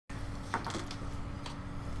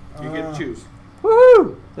You get to choose.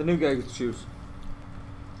 Woohoo! The new guy gets to choose.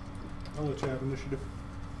 I'll let you have initiative.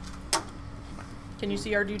 Can you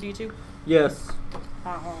see our D2? Yes.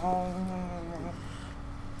 We're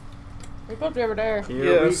supposed to be over there.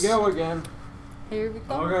 Here we go again. Here we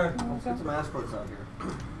go. Okay, let's get some aspirants out here.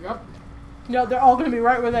 Yep. No, they're all going to be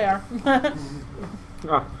right where they are.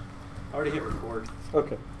 Ah, I already hit record.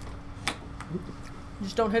 okay.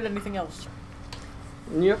 Just don't hit anything else.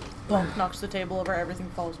 Yep. Bonk knocks the table over, everything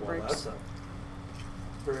falls, Well, breaks. that's a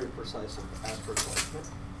very precise aspirant placement.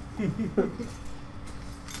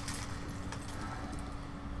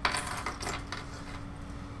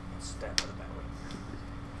 Stab it that way.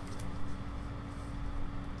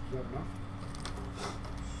 Is that enough?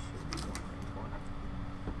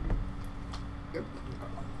 Yep.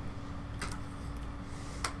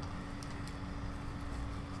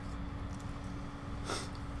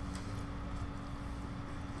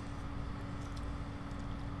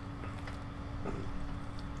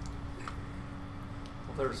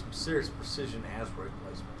 Well, there's some serious precision aspirant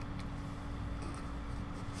placement.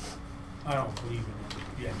 I don't believe in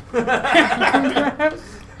it yet.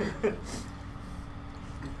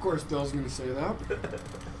 Of course, Bill's going to say that.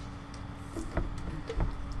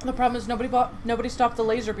 The problem is nobody stopped the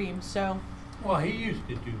laser beam, so Well, he used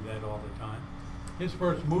to do that all the time. His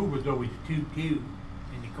first move was always 2-2 in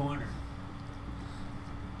the corner.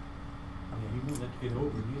 Yeah, he wouldn't let you get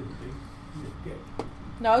over you, see? He's a dick.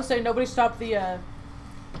 no, I was saying nobody stopped the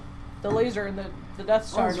laser and the Death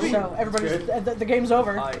Star, sweet. so everybody's the game's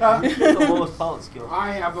over. I have the lowest pilot skill.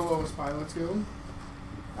 I have the lowest pilot skill.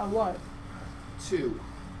 On what? 2.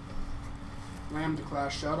 Lambda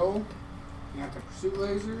class shuttle. Anti-pursuit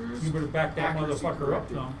lasers. You better back that Accuracy motherfucker up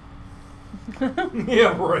corrected. some.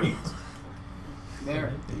 Yeah, right.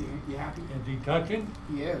 There. You happy? Is he touching?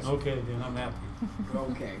 He is. Okay, then I'm happy.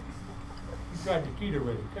 Okay. You tried to cheat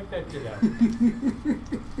already. Cut that shit out.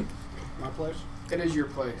 My place? It is your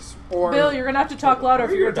place. Or Bill, you're gonna have to talk louder if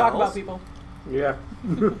Where are you're your gonna talk dolls? about people. Yeah.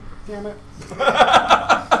 Damn it.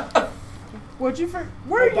 What'd you for?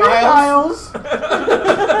 Where are The your dials?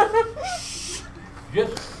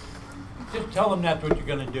 Just tell him that's what you're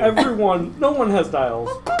gonna do. Everyone, no one has dials.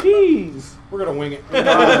 Jeez. We're going to wing it.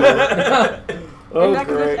 Oh, Is that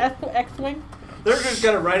great. because it's X-wing? They're just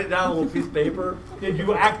gonna write it down on a little piece of paper. Did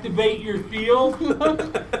you activate your shield?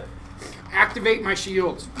 Activate my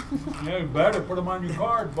shields. Yeah, you better put them on your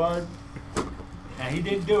card, bud. Now he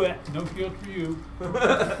didn't do it. No shield for you.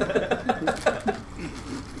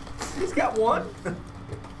 He's got one.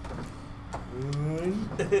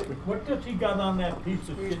 What does he got on that piece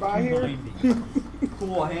of shit? by here? 290?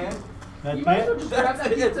 Cool hand. That's You might as well it? just grab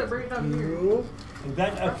that pizza and bring it down here. Is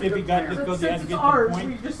that a ship he got just because he had to Since get it's the ours, we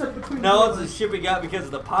point? just said between No, the it's a ship we got because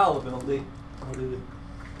of the pile ability. What is it?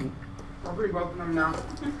 I'll bring both of them now.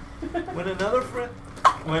 When another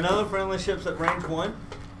friendly ship's at range 1,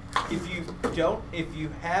 if you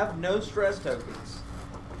have no stress tokens,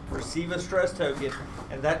 receive a stress token,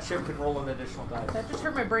 and that ship can roll an additional die. That just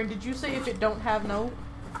hurt my brain. Did you say if it don't have no?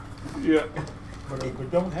 Yeah. But if we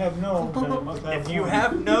don't have no, then it must have If you one.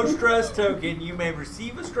 have no stress token, you may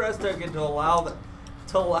receive a stress token to allow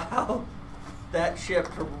that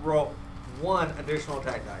ship to roll 1 additional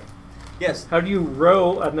attack die. Yes. How do you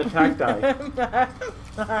roll an attack die?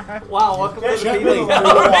 Wow, welcome to the Gently meeting.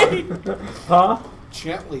 through the water. Huh?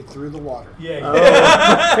 Gently through the water. Yeah, you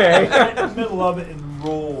Oh, okay. get in the middle of it and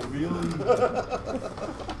roll, really.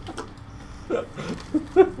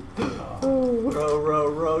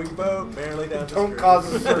 Row your boat merrily down the Don't stream.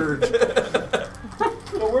 cause a surge.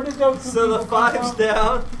 So where did those two So the people come 5's from?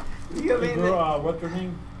 down. You have The anything? girl, what's her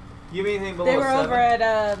name? You have anything below They were 7? over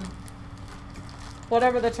at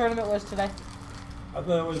whatever the tournament was today. I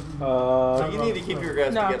thought it was. You need to keep your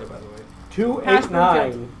guys No. together, by the way.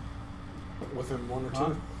 289. Within 1 or 2. Huh?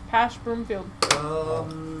 Past Broomfield. Yeah,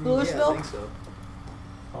 Louisville? I think so.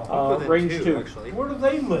 Within range 2, 2. actually. Where do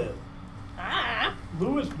they live? Ah.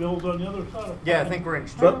 Louisville's on the other side of. Yeah, I think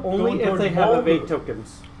range 2. But only Going if towards they have Boulder. evade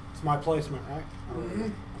tokens. It's my placement, right?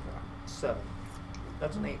 7.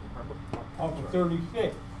 That's an 8, remember? Off of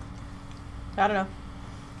 36. I don't know.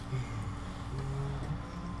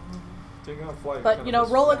 So you're gonna fly But, you know,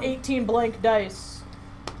 rolling 18 blank dice.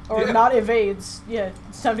 Or Yeah. not evades. Yeah,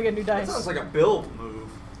 it's time to get new That dice. sounds like a Bill move.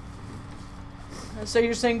 So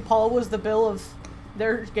you're saying Paul was the Bill of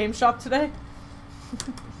their game shop today?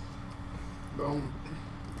 Boom.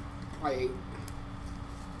 I ate.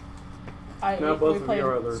 Now both we of played you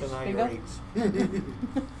are others. So now Bingo? you're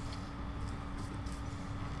 8s.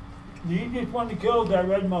 You just want to kill that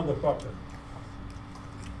red motherfucker.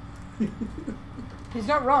 He's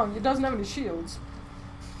not wrong. He doesn't have any shields.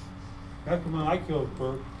 That's when I killed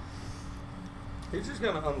first. He's just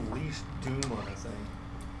gonna unleash doom on us,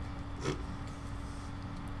 thing.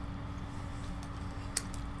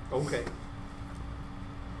 Okay.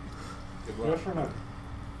 Good luck. Yes or no?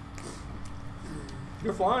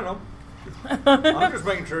 You're flying them. I'm just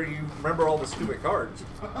making sure you remember all the stupid cards.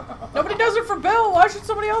 Nobody does it for Bill. Why should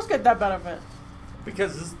somebody else get that benefit?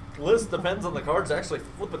 Because this list depends on the cards actually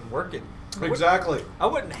flipping working. Exactly. I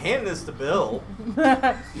wouldn't hand this to Bill.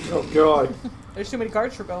 Oh God. There's too many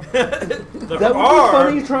cards for Bill. That would be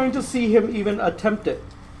funny trying to see him even attempt it.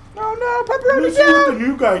 Oh no, Let's pepperoni see what the down!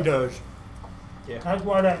 new guy does. Yeah. That's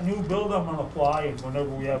why that new build I'm gonna fly, and whenever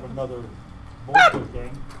we have another bullshit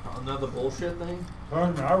thing. Another bullshit thing? I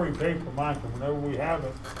already paid for mine, so whenever we have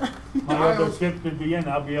it, my other ships could be in,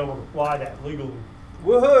 I'll be able to fly that legally.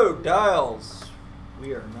 Woohoo! Dials.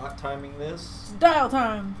 We are not timing this. Dial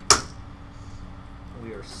time.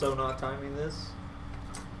 We are so not timing this.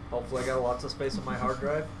 Hopefully I got lots of space on my hard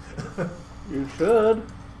drive. You should.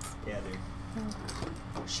 Yeah,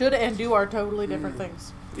 dude. Should and do are totally different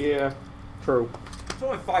things. Yeah. True. It's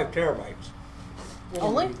only 5 terabytes.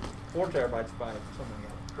 Only? 4 terabytes, 5. Something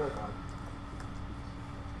else. 4 or 5.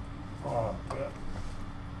 Oh, yeah.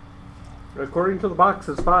 According to the box,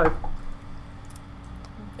 it's 5.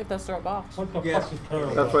 If that's their box. What the Yes. fuck is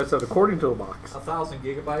terrible? That's why I said according to the box. 1,000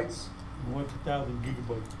 gigabytes. What's 1,000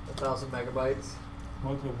 gigabytes? 1,000 megabytes.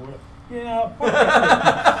 What's it worth? Yeah,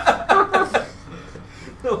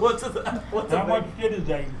 fuck What's a How much shit is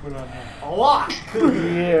that you put on that? A lot.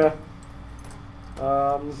 Yeah.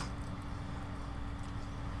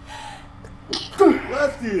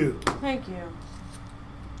 Bless you. Thank you.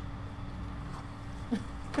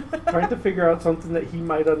 Trying to figure out something that he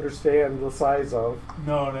might understand the size of.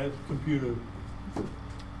 No, that's computer.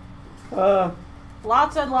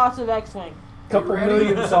 Lots and lots of X-Wing. Couple ready?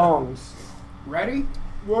 million songs. Ready?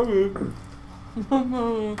 Run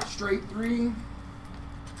Straight 3.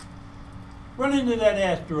 into that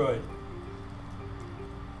asteroid.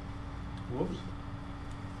 Whoops.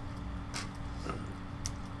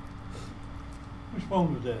 Which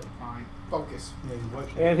phone was that? Fine. Focus. Yeah, you watch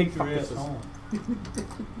And he your ass focuses. home.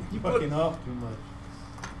 You fucking off too much.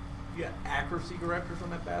 You got accuracy correctors on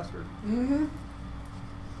that bastard? Mm-hmm.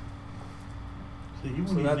 See, you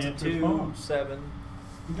So wouldn't even that's a answer your 2, phone. 7.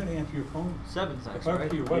 You gotta answer your phone. 7's If next, I heard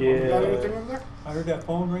right? your weapon, Yeah. You got anything over there? I heard that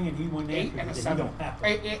phone ring and he wouldn't 8 answer and a it. He 7. don't have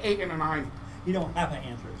to. 8 and a 9. You don't have to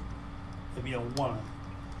answer it if you don't want to.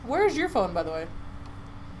 Where's your phone, by the way?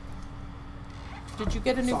 Did you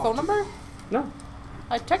get a new Soft. phone number? No,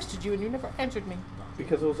 I texted you and you never answered me.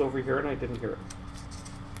 because it was over here and I didn't hear it.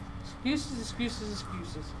 Excuses, excuses,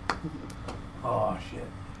 excuses. Oh shit,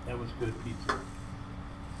 that was good pizza.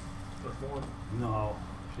 There's one. No,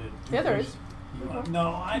 shit. Yeah, there is.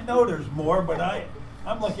 No, I know there's more, but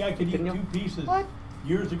I'm lucky I could eat Can you- 2 pieces. What?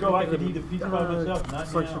 Years ago, I could eat a pizza by myself, not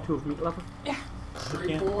Slice now. or 2 of meat level. Yeah. I Straight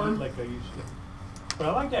can't 4. eat like I used to. But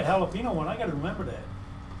I like that jalapeno one. I got to remember that.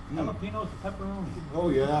 Jalapenos and pepperoni. Oh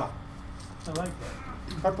yeah, I like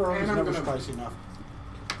that. pepperoni's And I'm never gonna- spicy enough.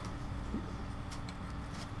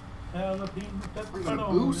 Jalapeno, I'm pepperoni. gonna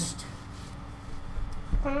boost.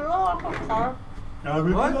 Can you unlock the car? Now,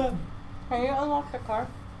 really What? good. Can you unlock the car?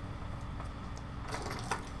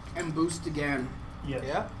 And boost again. Yes.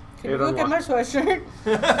 Yeah? Can you It look at my sweatshirt?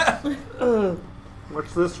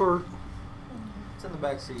 What's this for? It's in the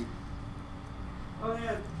back seat. Oh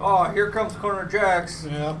yeah. Oh, here comes Corner Jacks.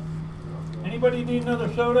 Yeah. Anybody need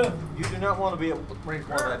another soda? You do not want to be able to drink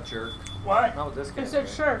more of that jerk. What? Not with this guy. I said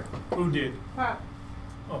okay? sure. Who did? Huh.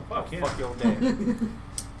 Oh fuck Oh, him. fuck your day.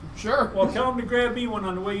 Sure. Well, tell him to grab me one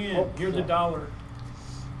on the way in. Oh, Here's yeah. $1.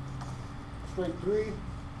 Straight 3.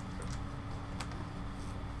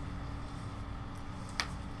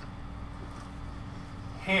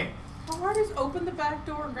 Heh. How hard is open the back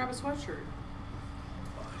door and grab a sweatshirt?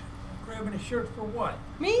 Grabbing a shirt for what?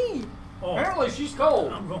 Me! Oh, Apparently she's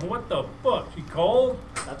cold. I'm going. What the fuck? She cold?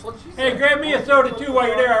 That's what she Hey, said. grab me a soda too while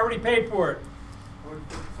you're there. I already paid for it.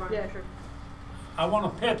 Yeah, sure. I want a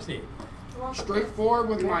Pepsi. Straight 4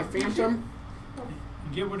 with my Phantom.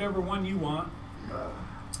 Get whatever one you want.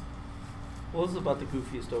 What was about the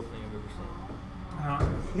goofiest opening I've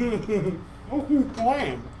ever seen? Oh, who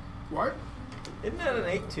planned? What? Isn't that an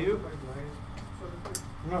 8-2?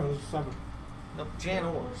 No, this is 7. No, Jan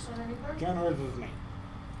Ors. January's is an 8.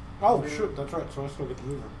 Oh shoot, that's right. So I still get to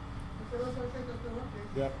move her.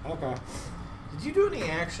 Yep. Okay. Did you do any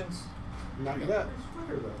actions? Not yet.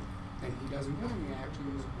 And he doesn't do any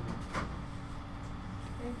actions.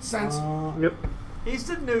 Sense. Yep. He's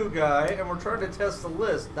the new guy, and we're trying to test the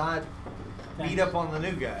list, not beat up on the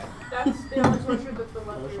new guy. That's the only sweatshirt that's the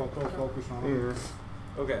Let's all go focus on it.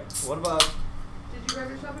 Yeah. Okay, what about... Did you grab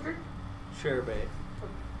yourself a drink? Share bait.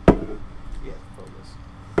 Yeah, focus.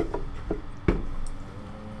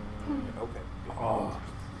 Okay. Oh.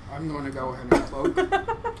 I'm going to go ahead and cloak.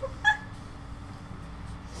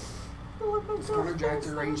 Is Hunter Jack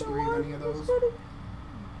to range 3 of any of those?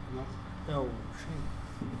 No. No,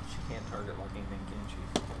 she can't target like anything, can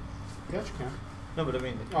she? Yes, you can. No, but I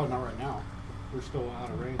mean. Oh, not right now. We're still out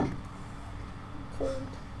of range.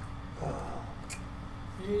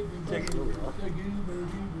 Take it over.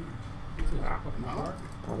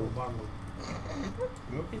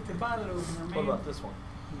 Nope. It's a bottle opener, man. What about this one?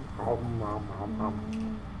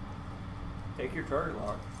 Take your target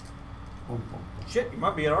lock. Shit, you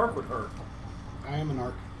might be an arc with her. I am an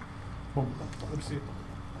arc. Let's see.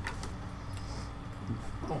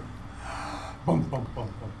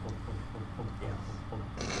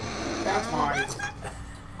 That's fine.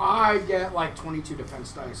 I get like 22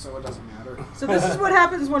 defense dice, so it doesn't matter. So this is what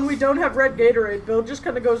happens when we don't have red Gatorade. Bill just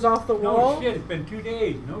kind of goes off the wall. No shit, it's been 2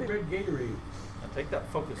 days. No red Gatorade. Now take that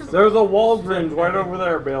focus. There's a Walgreens right over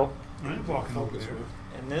there, Bill. I'm walking over Focus there. with.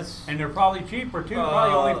 And this And they're probably cheaper too.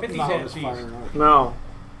 Probably only 50 Not cents as each. firing arc. No,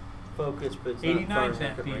 focus, but it's 89 not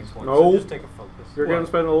cent at range piece. point, No. so just take a focus. you're gonna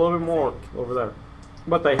spend a little bit more over there,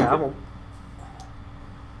 but they have them.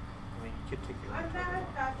 I mean, you could take your. I'm mad,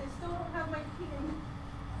 Pat. They still don't have my candy.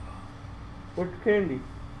 What's candy?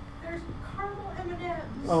 There's caramel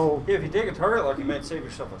M&Ms. Oh, Yeah, if you take a target lock, you might save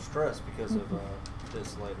yourself a stress because of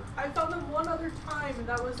this later. I found them one other time, and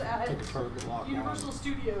that was at Take a target lock. Universal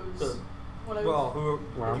Studios. So- When I Well, was who?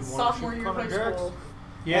 Wow. You wanna sophomore shoot year of high Connor Jacks? school.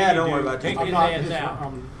 Yeah, you don't do. worry about it. Take Take his it. ass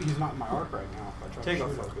out. He's not in my arc right now. If I try Take to a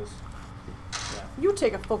shoot him. focus. You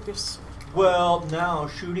take a focus. Well, now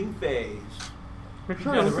shooting phase.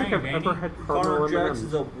 actually, I got don't a think ring, I've ever Andy. had Connor caramel Jacks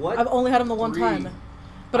is M&Ms. a what? I've only had them the one 3. time.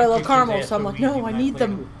 But I love kicked his caramel, ass so I'm so like, easy no, when I I need played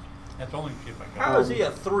them. him. That's the only chip I got. How is he a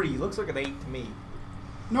 3? He looks like an 8 to me.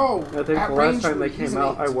 No, I think at the range last time 3, they he's came an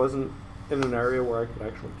out, 8. I wasn't in an area where I could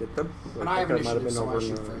actually get them. And I have think might have initiative, so I over shoot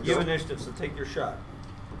in first. You have initiative, so take your shot.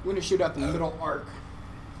 I'm going to shoot at the middle arc.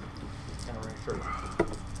 Kind of range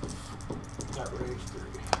 3. At range 3.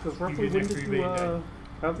 Because roughly You when get did three you bait dice.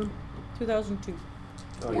 have them? 2002.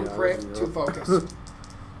 Oh, 1 yeah, I crit, was in 2 Europe. focus.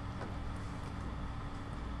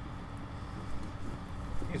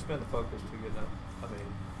 You can spend the focus to get that. I mean,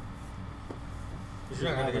 You you're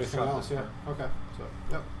not have going to get anything shot else, this yeah? time. Okay. So,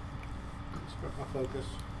 yep. Spent my focus.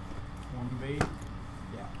 One bait.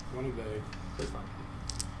 Yeah, One evade. that's fine.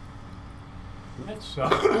 That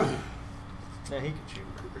sucks. Now he can shoot,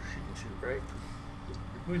 or she can shoot, right?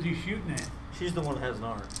 Who's he shooting at? She's the one that has an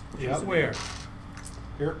arm. Yeah. Where?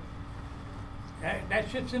 Here. That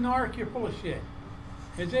shit's in the arc. You're full of shit.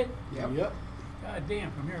 Is it? Yep. Yep. God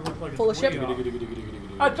damn, from here it looks like Full of it's way shit? off.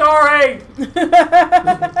 That's That's alright! 2,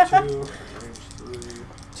 range 3.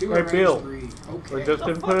 2 Hey, at range Bill. 3. We Okay. just The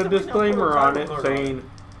didn't fuck put a did we not disclaimer put a on title it card on saying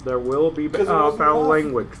there will be Because it wasn't foul enough.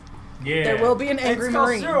 language. Yeah. There will be an angry It's got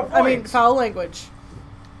Marine. 0 I mean, points. foul language.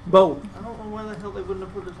 Both. I don't know why the hell they wouldn't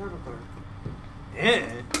have put the title card. Yeah.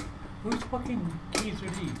 Whose fucking keys are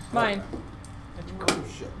these? Mine. That's cool.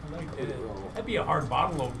 Shit. I like that. That'd be a hard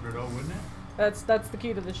bottle opener though, wouldn't it? That's the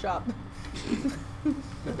key to the shop.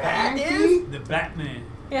 The back is? The Batman.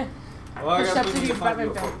 Yeah. Well, I The got shop to to use find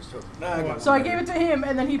you a Batman focus token. Nah, I got So I gave it to him,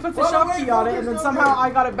 and then he put the Well, shop wait, key on it, focus and then token. somehow I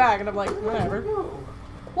got it back, and I'm like, whatever.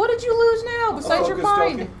 What did you lose now besides your focus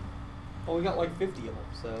mind? token. Well, we got like 50 of them,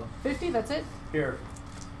 so 50, that's it? Here.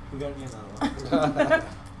 we got to get another one.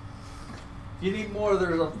 If you need more,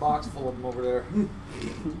 there's a box full of them over there.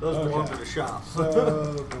 Those belong to the shop. So,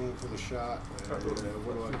 going for the shot.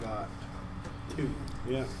 What do I got? 2.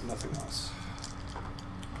 Yeah, nothing else.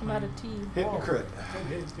 I'm out of tea. Hit and crit.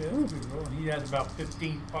 He has about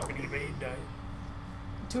 15 fucking evade dice.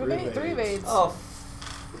 2 3 evades, 3 evades. Oh.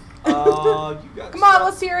 You got Come on, stuff.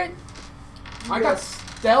 let's hear it. I got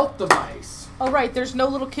stealth device. Oh, right, there's no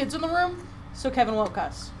little kids in the room, so Kevin won't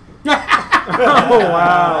cuss. Oh,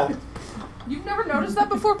 wow. You've never noticed that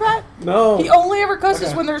before, Pat? No. He only ever cusses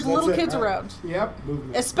Okay, when there's that's little it, kids all right. around. Yep.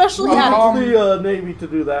 Movement. Especially Well, Hattie. Teach the Navy to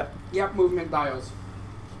do that. Yep, movement dials.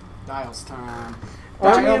 Dials time.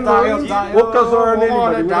 Army and Marines, we'll cuss around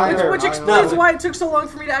anybody. We don't care. Which explains why it took so long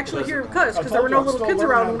for me to actually hear him cuss, because there were no little kids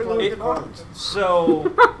around when we It- were in the So,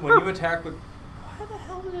 when you attack with... Why the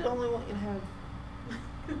hell did it only want you to have...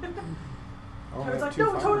 Oh, I was like,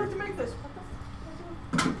 no, Tony, to make this.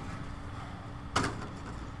 What the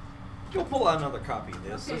You'll pull out another copy of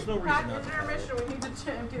this. There's no reason Pat, not in to have intermission, it. we need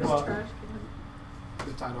to empty this What? trash can.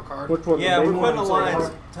 The title card. Which one? Yeah, the we're main putting a one?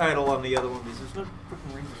 Lions title on the other one because there's no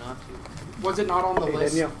freaking reason not to. Was it not on the Hey,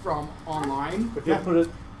 list Danielle. from online? If you put it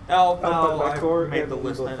Oh, by no, back door I made and the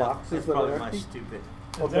list. the I know. boxes That's that are probably my empty. stupid.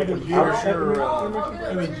 I'll Is that take a it. zero?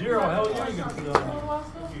 Sure. If it's zero, hell yeah, you can put it on.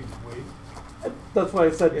 You can wait. That's why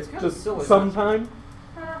I said It's kinda just silly, sometime.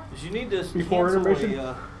 Because you need to Before cancel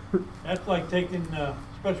intermission? That's like taking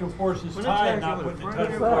Special Forces When tie it's and not actually putting the with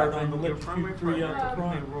touch a card friend, on the your lip to primary shoot 3 partner, out the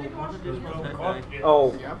front. you may roll There's one no additional cost die. yet.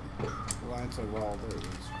 Oh, Yep. Well, that's a well, there it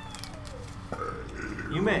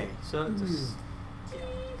is. You may. So it's just,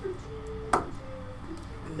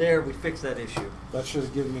 there, we fixed that issue. That should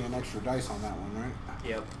have given me an extra dice on that one, right?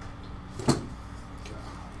 Yep.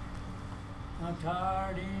 I'm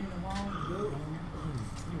tired and I want to go home.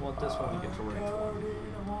 You want this one to get to I'm range tired one.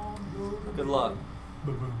 and I want to go to Good bed. luck.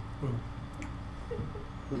 Boom, boom, boom.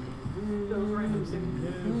 Those random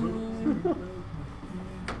signals. Went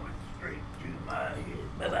straight to my head.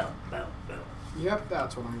 Bow, bow, bow. Yep,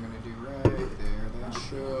 that's what I'm gonna do right there. That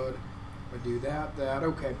should. I do that.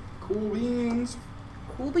 Okay. Cool beans.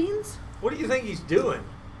 Cool beans? What do you think he's doing?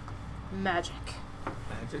 Magic.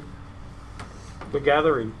 Magic. The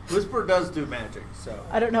Gathering. Whisper does do magic, so.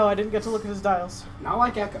 I don't know. I didn't get to look at his dials. Not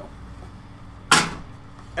like Echo.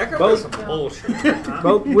 Echo Both. does some bullshit.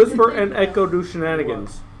 Both Whisper and Echo do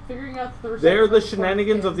shenanigans. Figuring out the They're the reception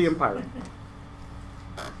shenanigans of the kids. Empire.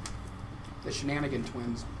 The Shenanigan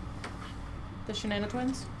twins. The Shenana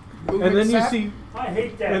twins? And then you Movement see, I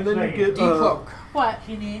hate that and then saying. you get. Decloak. What?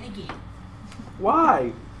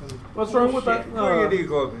 Why? What's wrong with that? What are you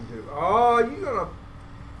decloaking to? Oh, you gotta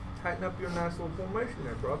tighten up your nice little formation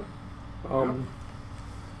there, brother.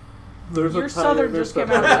 There's Your a southern there's just a-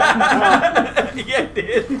 came out. Yeah, it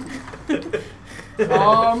did.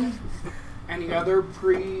 Any other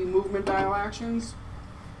pre-movement dial actions?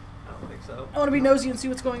 I don't think so. I want to be nosy and see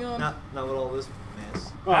what's going on. Not with all this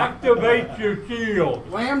mess. Activate your shield.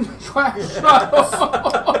 Lamb trash shuttle.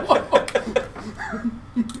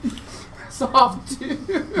 Soft dude.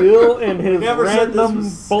 Bill and his Never said this random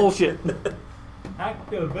was- bullshit.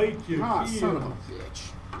 Activate your Ah, son of a shield. bitch.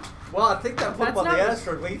 Well, I think that put him That's on the not-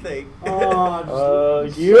 asteroid. What do you think? Oh,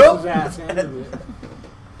 Yep. his ass ended it.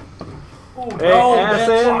 Oh, Hey, no, ass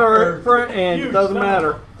that end or fucker. front end, You doesn't son of a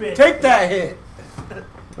matter. bitch. Take that hit.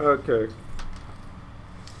 Okay.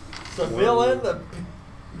 So Bill and the.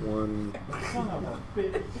 One. Son of a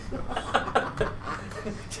bitch.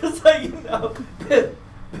 Just so you know,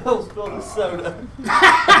 Bill spilled his soda.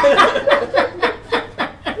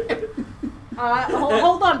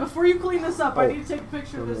 Hold on. Before you clean this up, I Oh. need to take a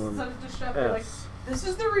picture of this and send it to Chef. Be like, S. this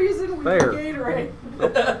is the reason we There. need Gatorade.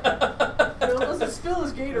 Bill doesn't spill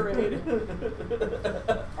his Gatorade.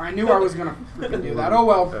 I knew I was gonna freaking do that. Oh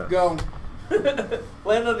well, Yeah. go.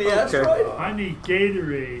 Land on the Okay. asteroid? I need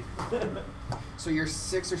Gatorade. So you're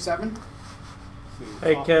 6 or 7?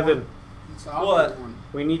 Hey, Kevin. So What?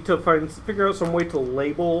 We need to figure out some way to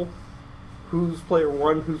label who's player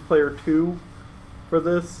 1, who's player 2 for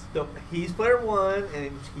this. No, he's player 1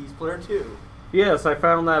 and he's player 2. Yes, I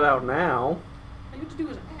found that out now. All you have to do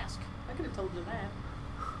is ask. I could have told you that.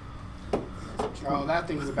 Oh, that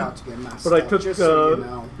thing's about to get messed But I up. took just so you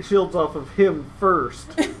know. shields off of him first.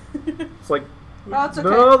 It's like, Oh, it's okay.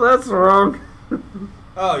 no, that's wrong.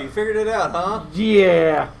 Oh, you figured it out, huh?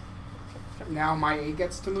 Yeah. Now my 8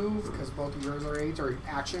 gets to move because both of yours are 8 or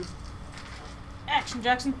action. Action,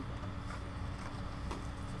 Jackson.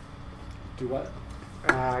 Do what?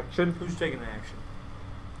 Action. Who's taking action?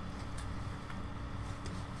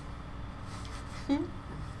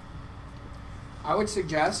 I would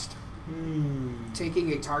suggest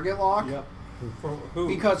taking a target lock Yep. For who?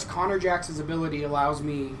 because Connor Jackson's ability allows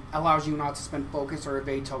you not to spend focus or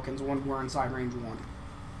evade tokens when we're inside range 1.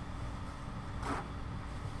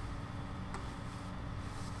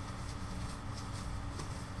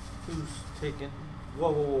 Who's taking?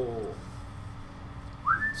 Whoa.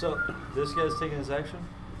 So this guy's taking his action.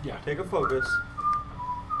 Yeah. Take a focus.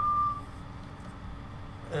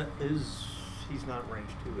 He's not range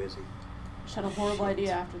 2, is he? Just had a horrible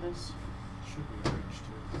idea after this. Should be range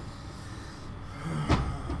 2.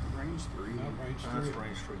 Range 3. No, range That's 3.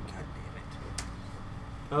 range 3. God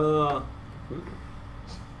damn it.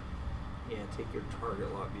 Yeah, take your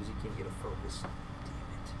target lock because you can't get a focus. Damn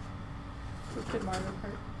Let's get Mario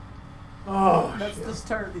Kart. Oh, That's the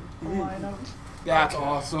start lineup. That's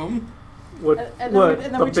awesome. What? And what?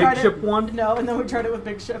 then The we big tried ship it, one? No, and then we tried it with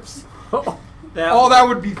big ships. it. Oh, that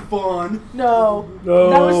would be fun. No. No.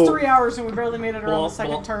 That was 3 hours and we barely made it around the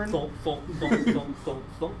second turn. So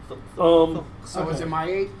is it my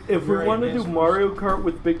 8? If we You're want to right, do yes. Mario Kart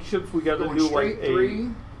with big ships, we got to Going do straight like 3.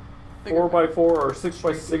 a 4x4 or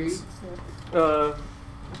 6x6 Straight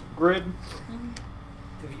grid,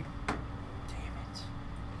 Have you? Damn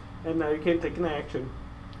it. and now you can't take an action.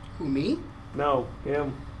 Who, me? No,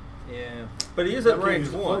 him. Yeah, but he is at That range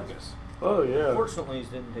gives you 1. focus. Oh yeah. Fortunately, he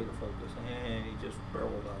didn't take a focus, and he just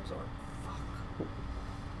barreled on his arm. Fuck.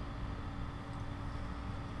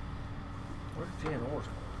 Where's Jan Orr's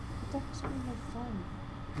going? That's really no fun.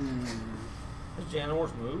 Has Jan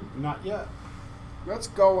Orr's moved? Not yet. Let's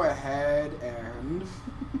go ahead and.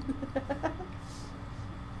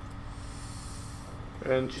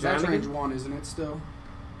 And That's range shenanigans. 1, isn't it still?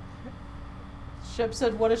 Shep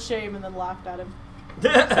said, "What a shame," and then laughed at him.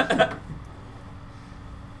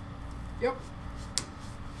 Yep.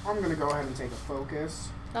 I'm gonna go ahead and take a focus.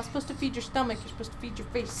 Not supposed to feed your stomach. You're supposed to feed your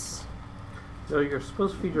face. No, you're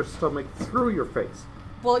supposed to feed your stomach through your face.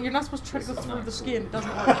 Well, you're not supposed to try to go This is through not the cool. skin. It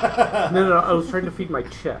doesn't work. No, I was trying to feed my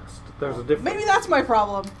chest. There's a difference. Maybe that's my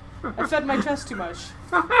problem. I fed my chest too much.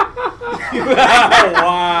 Wow.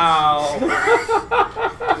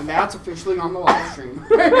 And that's officially on the live stream.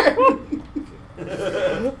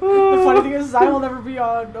 The funny thing is I will never be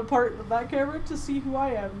on a part of that camera to see who I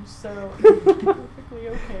am, so perfectly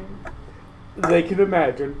okay. They can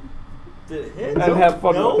imagine Did it hit? and have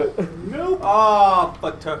fun Nope. with it. Nope. Ah,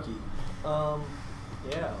 Kentucky.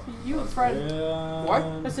 Yeah. You have a friend. Yeah. What?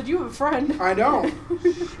 I said, you have a friend. I don't.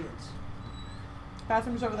 Shit.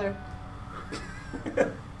 Bathroom's over there.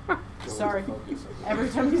 Sorry. Every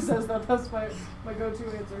time he says that, that's my go-to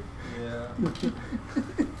answer. Yeah.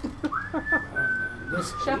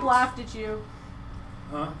 This Shep is- laughed at you.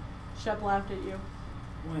 Huh? Shep laughed at you.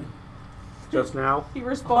 When? Just now. He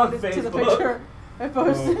responded to the Facebook. picture I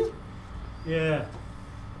posted. Yeah.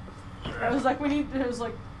 I was like, it was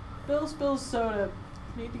like, Bill spills soda.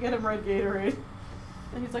 Need to get him red Gatorade.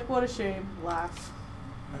 And he's like, what a shame. Laugh.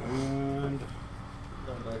 And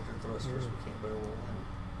No vector thrusters. We can't barrel roll in.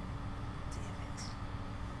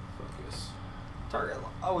 focus. Target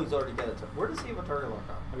lock. Oh, he's already got a target. Where does he have a target lock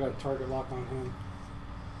on? I got a target lock on him.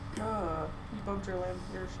 You bumped your lamp.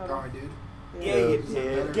 Your Oh, shuttle. I did. Yeah, you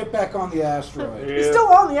did. Get back on the asteroid. Yeah. He's still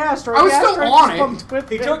on the asteroid. I was The still asteroid on just it. bumped with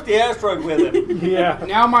He him. took the asteroid with him. Yeah.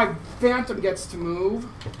 Now my Phantom gets to move.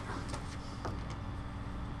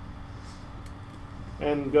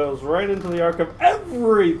 And goes right into the arc of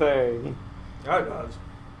everything. Yeah, it does.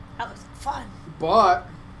 That looks like fun. But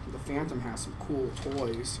the Phantom has some cool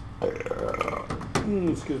toys.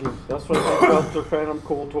 Excuse me. That's what I think about their Phantom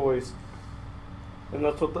cool toys. And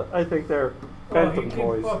that's what I think they're Phantom he can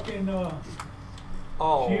toys. fucking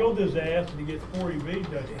Oh. shield his ass and he gets 4 EV,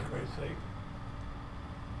 does he, for Christ's sake?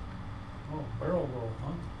 Oh, barrel roll,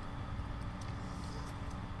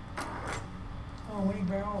 huh? Oh, we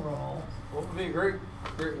barrel roll. What would be a great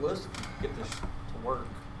list to get this to work?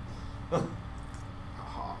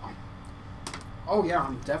 Oh yeah,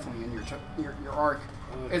 I'm definitely in your arc.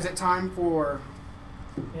 Is it time for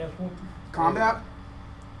Yes, well, combat?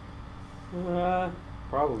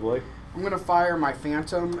 Probably. I'm gonna fire my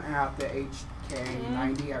Phantom at the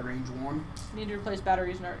HK90 at range 1. Need to replace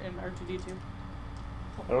batteries in R2D2.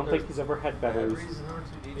 I don't think he's ever had batteries. Batteries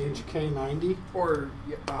in R2D2. HK90. Or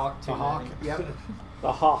Hawk the Hawk. 290. Yep.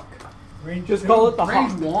 The Hawk. range Just two? call it the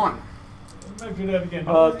Range Hawk. 1. Measure that again.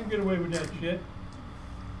 Uh, Don't let him get away with that shit.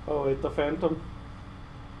 Oh, wait, the Phantom.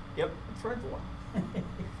 Yep, it's range 1.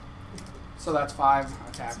 So that's 5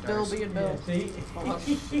 attack It's Bill dice. being Bill. Yeah,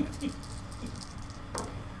 see?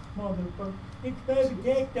 Motherfucker. It's 5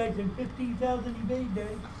 attack dice and 15,000 EV dice.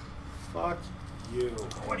 Fuck you.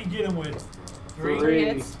 What'd he get him with? Three. Three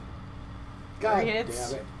hits. God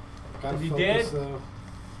hits. damn it. Gotta Is he focus, dead? though.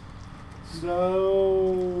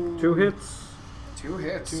 So 2 hits. 2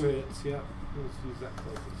 hits. 2 hits. Yep. Let's use that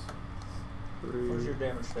focus. Where's 3. your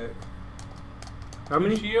damage check? How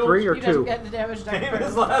many? shields? 3 or He doesn't 2? get the damage Damn deck.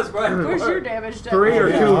 his last question. Where's your damage deck? 3 or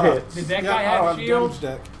Yeah. 2 hits? Did that Yeah, guy I'll have shields?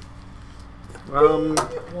 damage deck.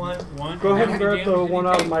 One. Go ahead and How many grab the damage did he one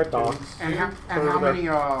out of take? my box. And how Over there.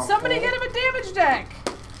 many? Somebody get him a damage deck!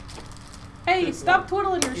 Hey, stop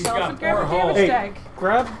twiddling yourself got and grab a 4 damage holes. Hey, deck.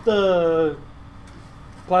 grab the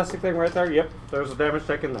plastic thing right there. Yep, there's a damage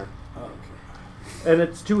deck in there. Okay. And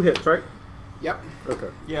it's 2 hits, right? Yep. Okay.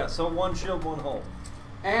 Yeah, so 1 shield, 1 hole.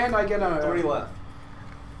 And I get 3 a left.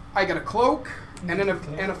 I get a cloak and then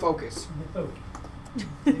a focus.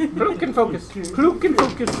 Cloak and focus. Cloak and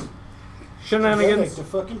focus. Like Shenanigans. the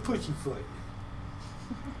fucking pussyfoot.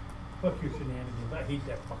 Fuck your shenanigans. I hate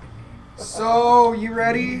that fucking game. So you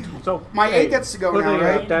ready? So My hey, 8 gets to go put now, a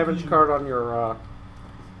right? damage card on your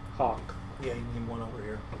Hawk. Yeah, you need 1 over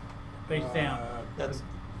here. Face down. That's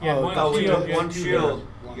Yeah, oh, one oh, we shield. got 1 two shield.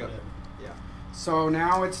 hits. You got yeah. So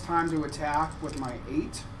now it's time to attack with my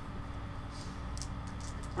 8.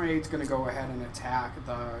 My 8's gonna go ahead and attack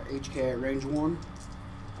the HK at range 1.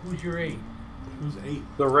 Who's your 8? Who's 8?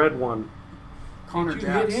 The red one. Connor Did you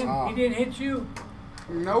hit Jacks. him? He didn't hit you?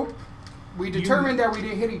 Nope. We determined that we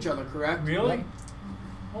didn't hit each other, correct? Really?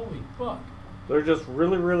 Holy fuck. They're just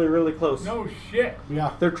really, really, really close. No shit.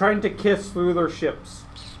 Yeah. They're trying to kiss through their ships.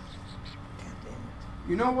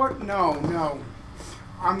 You know what? No.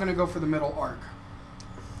 I'm gonna go for the middle arc.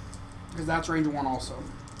 Because that's range 1 also.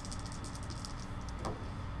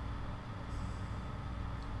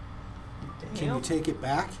 Can you take it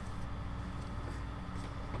back?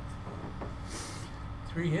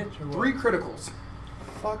 3 hits or what? 3 criticals.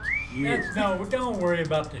 Fuck you. No, don't worry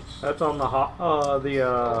about this. That's on the You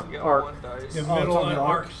got arc. 1 dice. The Oh, middle it's on on the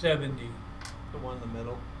arc arc. 70. The one in the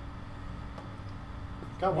middle.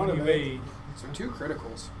 Got one of it. evade. So 2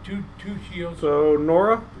 criticals. Two shields. So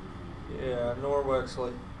Nora, Yeah, Nor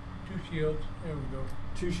Wexley. 2 shields. There we go.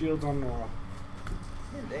 2 shields on Nora.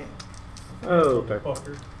 Damn. oh, okay.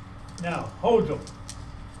 Fucker. Now, Hozel.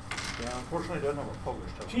 Yeah, unfortunately, doesn't have a poker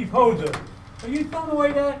stuff. Chief Hozel. Are you throwing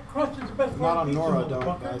away that crust? Is the best Not part on of pizza, Nora, don't.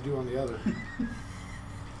 motherfucker? I do on the other.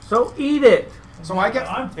 So eat it. So I get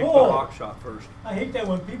I'm Take the full. hawk shot first. I hate that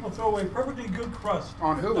when people throw away perfectly good crust.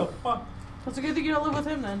 on who? The fuck? That's a good thing you don't live with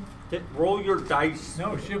him then. Roll your dice.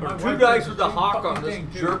 No shit. Or My 2 wife dice does with the the same hawk fucking on this thing,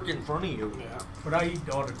 too. jerk in front of you. Yeah. But I eat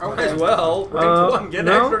all the crust. Okay. As well. Range 1, get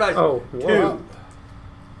no? extra dice. Oh, 2. well.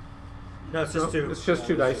 No, it's just No, 2. it's just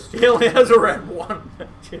 2 dice. He only has a red 1.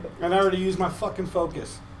 And I already used my fucking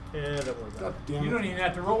focus. Yeah, don't worry God about damn You it. don't even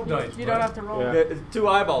have to roll dice. You bud. don't have to roll. Yeah. it. 2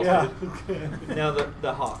 eyeballs. Yeah. Dude. Now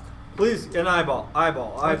the hawk. Please, an eyeball.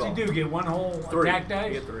 What's he do? Get one whole 3. attack You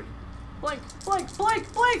dice? get 3. Blake.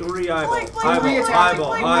 3 eyeball. Blake, Blake, Eyeball, Blake, eyeball,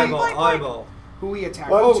 Blake, eyeball, Blake, Blake. eyeball. Who we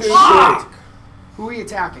attacking? 1, Oh, 2, shit! 3. Who we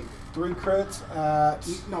attacking? 3 crits at.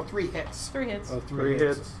 No, 3 hits. 3 hits. Oh, 3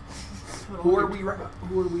 hits. Who are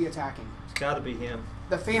we attacking? It's got to be him.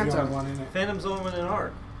 The The only Phantom. one in it. Phantom's the only one in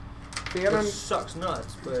arc. Phantom. Which sucks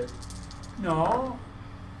nuts, but No.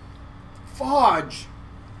 Fudge.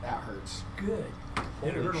 That hurts. Good.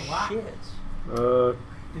 Did it hurt holy a lot? shit.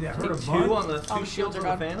 Did that hurt Take a 2 bunch? on the 2 Oh, shields on the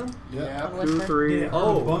God. Phantom? Yeah. On 2, Whisper. 3. Yeah.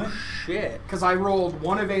 Oh, bunch? shit. Because I rolled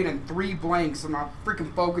 1 evade and 3 blanks and my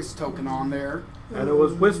freaking focus token on there. And it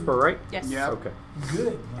was Whisper, right? Yes. Yeah. Okay.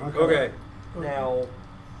 Good. Okay. Now,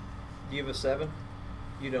 do you have a 7?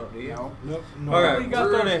 You don't, do you? No. Nope. No. Okay. He's got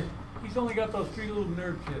We're those- gonna- He's only got those 3 little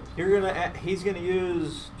nerd chips. He's gonna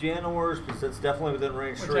use Janors because that's definitely within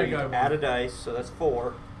range What's 3. that guy want? Add a dice, so that's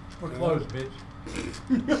 4. We're closed, bitch.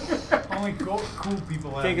 Only cool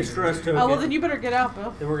people out Take a here. stress token. Oh, well, then you better get out,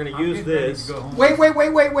 Bill. Then we're gonna I'm use getting ready this. to go home.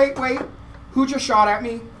 Wait. Who just shot at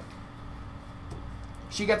me?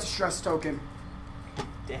 She gets a stress token.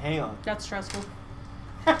 Hang on. That's stressful.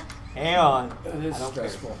 Hang on. It is I don't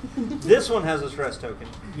stressful. This one has a stress token.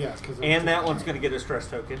 Yeah, because. And that one's gonna get a stress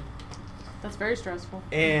token. That's very stressful.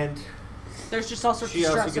 And There's just all sorts she of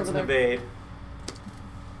also stress gets over an there. evade.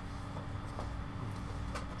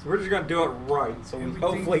 So we're just gonna do it right, so we Everything-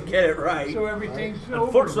 hopefully get it right. So everything's over,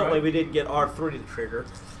 Unfortunately, right? we didn't get R3 to trigger.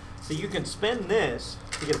 So you can spend this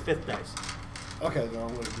to get a 5th dice. Okay, then I'm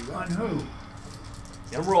going to do that. On who?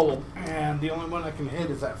 And roll them. And the only one I can hit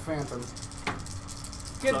is that Phantom.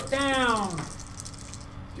 Get down.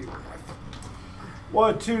 Dude,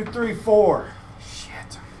 1, 2, 3, 4. shit.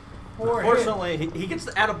 4 hits. Unfortunately, he gets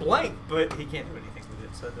to add a blank, but he can't do anything with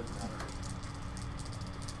it, so it doesn't matter.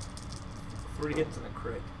 3 hits and a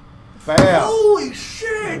crit. Bam. Holy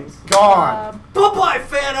shit! Gone. Bye-bye,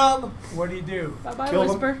 Phantom! What do you do? Bye-bye, Kill him.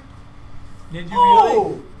 Whisper. Did you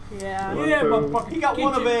Oh! Yeah. really? Yeah, Boom. motherfucker. He got Get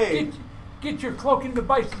one your- evade. Get your cloaking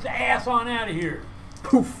device's ass on out of here.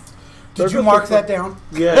 Poof. Did you mark that down?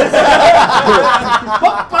 Yes.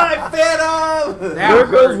 Bye-bye, Phantom! There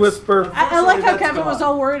goes hurts. Whisper. I like how That's Kevin gone. was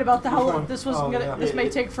all worried about Which how one? this was Oh, gonna. yeah. This may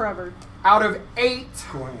take forever. Out of 8.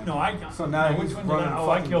 Go ahead. No, I. So now no, he's which one did running I? Oh,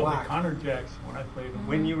 I fucking killed black. the Connor Jacks when I played him.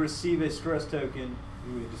 When you receive a stress token,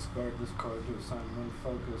 You would discard this card to assign one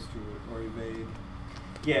focus to it or evade.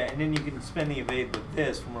 yeah, and then you can spend the evade with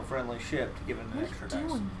this from a friendly ship to give it an extra dice.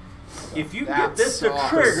 Doing? If you That get this to sucks.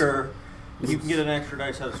 trigger, you can get an extra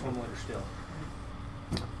dice out of swim later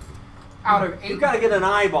still. Out of 8. You gotta get an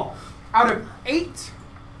eyeball. Out of 8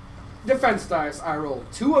 defense dice, I rolled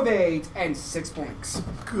 2 evades and 6 blanks.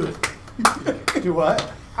 Good. Do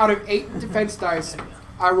what? Out of 8 defense dice,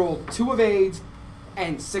 I rolled 2 evades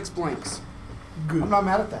and 6 blanks. Good. I'm not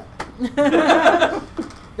mad at that.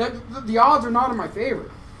 The odds are not in my favor.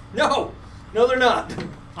 No, they're not.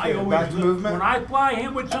 I Okay, always back to lose. movement. When I fly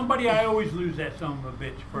him with somebody, I always lose that son of a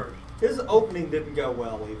bitch first. His opening didn't go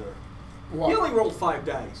well either. What? He only rolled 5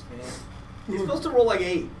 dice, man. He's supposed to roll like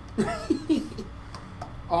 8.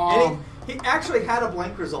 And he actually had a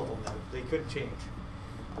blank result on that. They couldn't change.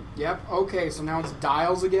 Yep. Okay, so now it's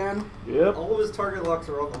dials again. Yep. All of his target locks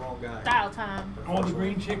are on the wrong guy. Dial time. All the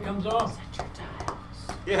green shit comes off. Set your dials.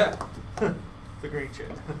 Yeah. The green shit.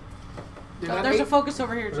 Did Oh, that there's a H- focus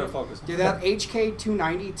over here There's a too. focus. Did that HK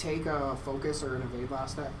 290 take a focus or an evade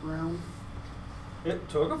last that round? It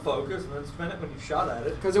took a focus and then spent it when you shot at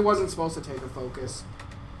it. Because it wasn't supposed to take a focus.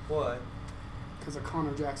 What? Because of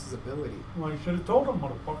Connor Jackson's ability. Well, you should have told him,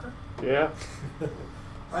 motherfucker. Yeah.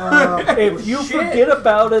 Uh, If you Shit. forget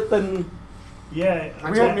about it, then Yeah.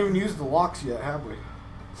 We haven't even used the locks yet, have we?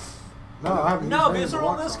 No, I haven't. No, used any because of the they're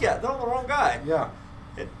on locks this guy. They're on the wrong guy. Yeah.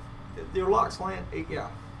 Your locks land. Yeah.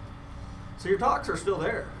 So your locks are still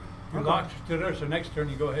there. Your locks are still there, so next turn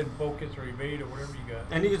you go ahead and focus or evade or whatever you got.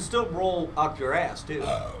 And you can still roll out your ass, too.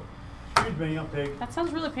 Excuse me, I'll take. That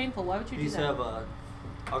sounds really painful. Why would you do These that? have a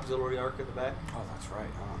auxiliary arc in the back. Oh, that's right,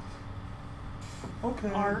 huh?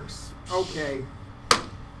 Okay. Arcs. okay.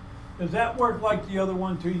 Does that work like the other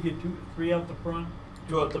one too? You get 3 out the front,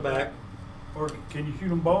 Two out the back. or can you shoot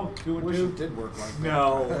them both, 2 and Wish 2? it did work like that.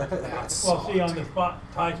 No. That's Well, see, on the spot,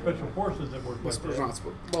 Thai special forces that work like Whisper's that. not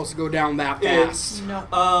supposed to go down that It's- fast.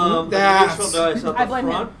 No. The That's- additional dice up I the blame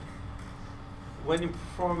front. him. When you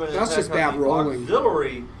perform an That's attack just on bad the rolling.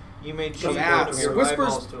 auxiliary, you may change that's- one of your Whispers-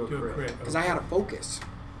 eyeballs to a To a crit. crit. Because I had a focus.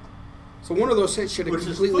 So one of those hits should have Which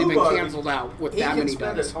is completely been foolhardy. canceled out with He that can many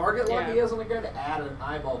spend dice. a target like Yeah. he has on the guy to add an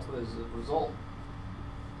eyeball to his result.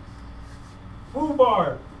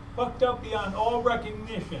 Foobar, fucked up beyond all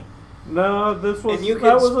recognition. no, this was And you can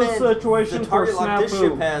that was a spend situation the for target like this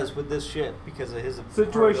ship snafu. has with this ship because of his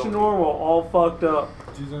Situation ability. normal, all fucked up.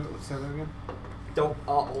 Did you say that again? Don't.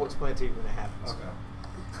 I'll explain to you when it happens.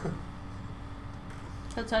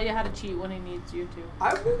 He'll tell you how to cheat when he needs you to.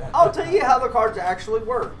 I'll tell you how the cards actually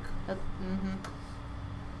work. Mm-hmm.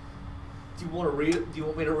 Do you want to read it? Do you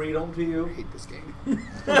want me to read them to I you? hate this game.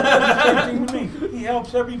 Same thing with me. He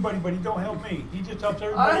helps everybody, but he don't help me. He just helps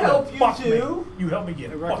everybody. I else. help you Fuck me. too. You help me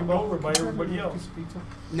get fucked over by everybody else.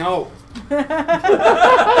 No.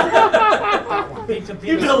 Pizza, You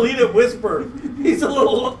pizza. deleted Whisper. He's a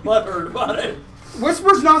little butthurt about it.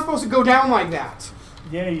 Whisper's not supposed to go down like that.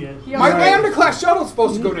 Yeah, he is. He My also- Lambda class shuttle's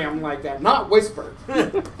supposed to go down like that, not Whisper.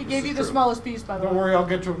 He gave you the smallest piece, by the Don't way. worry, I'll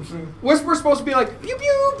get to him soon. Whisper's supposed to be like pew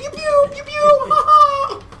pew pew pew pew pew. Ha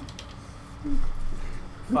ha.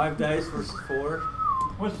 5 dice versus 4.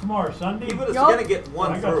 What's tomorrow? Sunday? He was Yup. gonna get Well,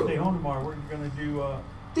 one I got to stay through. home tomorrow. We're gonna do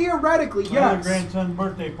Theoretically, my yes. other grandson's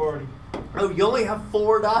birthday party. Oh, you only have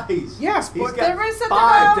 4 dice. Yes, He's but got Everybody set their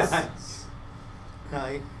 5 dials. dice.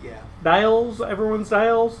 No, yeah. Dials, everyone's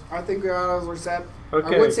dials. I think we're set. I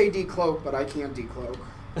Okay. would say decloak, but I can't decloak.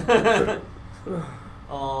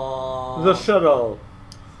 Aww. The shuttle.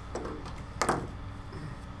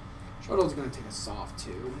 Shuttle's gonna take a soft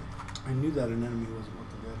too. I knew that an enemy wasn't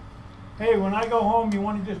looking good. Hey, when I go home, you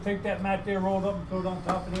want to just take that mat there, rolled up, and throw it on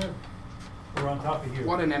top of there, or on top of here?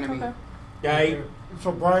 What an enemy. Okay. Yeah,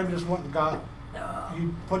 So Brian just went and got. He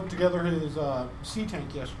put together his sea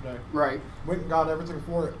tank yesterday. Right. Went and got everything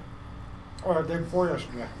for it. Or the day before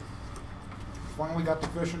yesterday. Finally got the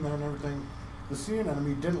fish in there and everything. The sea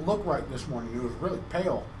anemone didn't look right this morning. It was really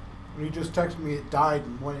pale. And he just texted me it died,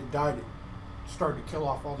 and when it died, it started to kill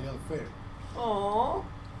off all the other fish. Aww.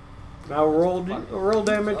 Now roll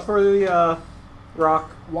damage for the rock.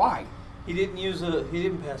 Why? He didn't he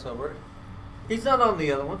didn't pass over it. He's not on the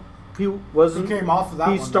other one. He He wasn't. came off of that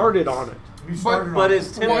He one. started on it. He started But on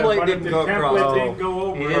his it. template but if didn't the go template across. didn't go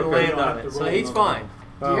over He it, didn't you land don't on have it, to so roll he's another fine.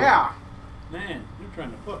 Oh. Yeah. Man, they're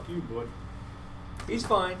trying to fuck you, bud. He's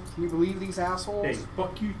fine. Can you believe these assholes? They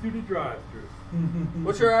fuck you through the drive-through.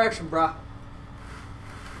 What's your action, brah?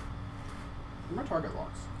 My target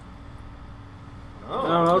locks. I Oh.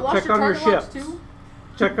 don't know. You lost Check your on your target locks ships. too?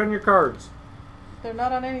 Check on your cards. They're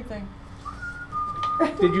not on anything.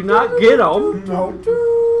 Did you not get them? No.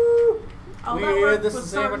 All that Weird, work this was is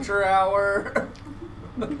starting- amateur hour.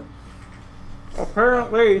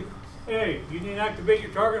 Apparently. Hey, you didn't activate your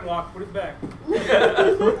target lock, put it back.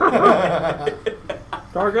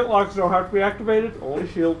 Target locks don't have to be activated. Only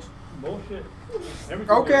shields. Bullshit. Everything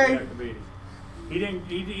Okay. has to be activated.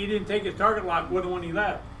 He didn't take his target lock with him when he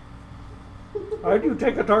left. I do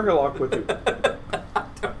take a target lock with you.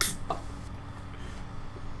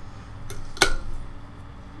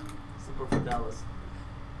 Super for Dallas.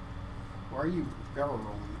 Why are you barrel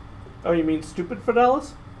rolling? Oh, you mean stupid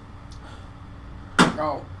Fidelis?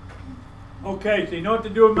 Oh. Okay, so you know what to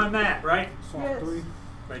do with my mat, right? Yes.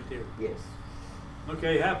 Right there. Yes.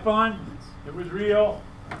 Okay, have fun. It was real.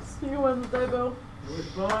 See you Wednesday, Bill. It was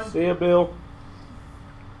fun. See ya, Bill.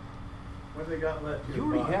 What they got left here? You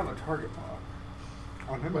already Bob? have a target lock.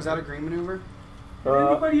 On him. Was that a green maneuver? Did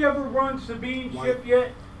anybody ever run Sabine's Why? ship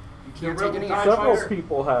yet? You can't The take any rebel action. Several fighter.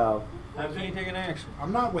 people have. How can you take an action?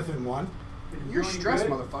 I'm not within one. You're Doing stressed,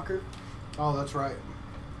 good? motherfucker. Oh, that's right.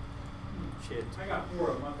 Shit. I got 4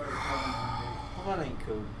 of them. I better tell them. Well, that ain't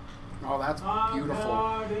cool. Oh, that's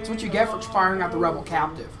beautiful. That's what you get for firing at the rebel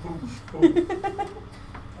captive.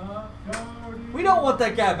 We don't want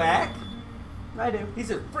that guy back. I do. He's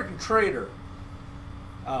a freaking traitor.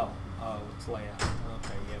 Oh, it's Leia.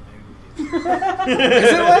 Okay, yeah, maybe we do.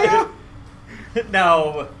 Is it Leia?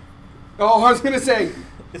 No, Oh, I was gonna say.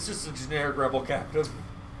 it's just a generic rebel captain.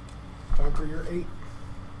 Time for your 8.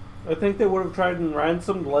 I think they would have tried and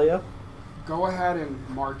ransomed Leia. Go ahead and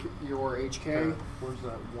mark your HK. Where's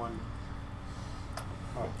that one?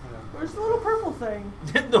 Oh, Where's the little purple thing?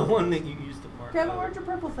 The one that you used to mark. Kevin, out. where'd your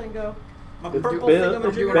purple thing go? My It's purple Ben- We're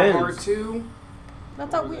thingamajigger. doing Ben. a R2. I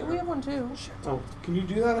thought we have one too. Oh. Can you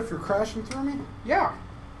do that if you're crashing through me? Yeah.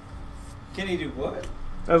 Can he do what?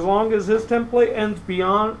 As long as his template ends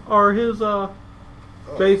beyond, or his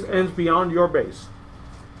base ends beyond your base.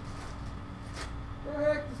 The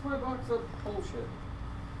heck is my box of bullshit?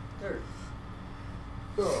 There.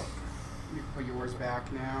 Ugh. You put yours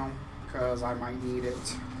back now, because I might need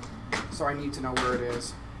it. So I need to know where it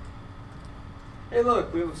is. Hey,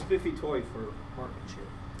 look, we have a spiffy toy for marksmanship.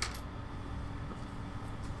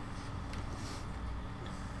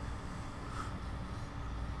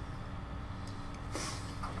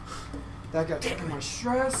 That got taken my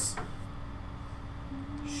stress.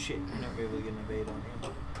 Shit, you're not really gonna evade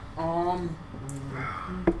on him.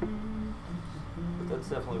 But that's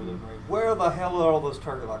definitely within range. Where the hell are all those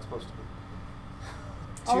target locks supposed to be?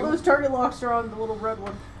 All Two? those target locks are on the little red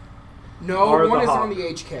one. No, Or one the is hawk. on the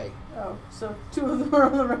HK. Oh, so 2 of them are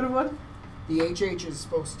on the red one? The HH is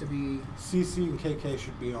supposed to be CC and KK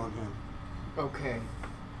should be on him. okay.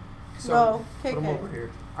 So No, Put them over KK.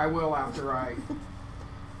 here. I will after I.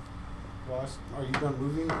 Ross, are you done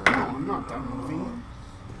moving? No, I'm not done moving.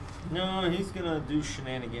 No, he's gonna do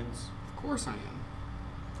shenanigans. Of course I am.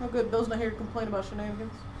 Oh, good. Bill's not here to complain about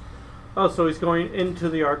shenanigans. Oh, so he's going into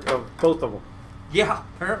the arc of both of them. Yeah,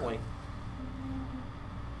 apparently.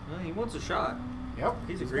 Well, he wants a shot. Yep.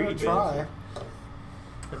 He's a He's gonna greedy try.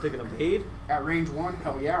 I'm taking a evade. At range 1,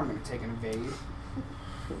 hell yeah, I'm gonna take an evade.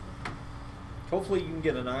 Hopefully you can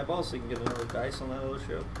get an eyeball so you can get another dice on that other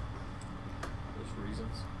ship. There's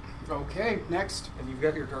reasons. Okay, next. And you've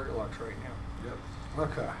got your target locks right now.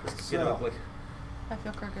 Okay. Get ugly. I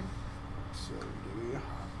feel crooked. So do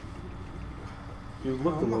You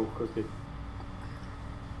look a little crooked.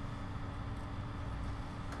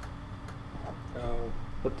 Oh.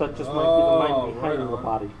 But that just might be the mind Oh, behind right the on.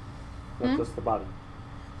 body. Not Hmm? just the body.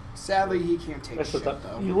 Sadly, he can't take I shit said that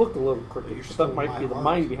though. you look a little But crooked. you're But still that might be the my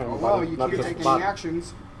mind arc. behind Oh the well, body, you not can't just take the any body.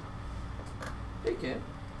 actions. They can. You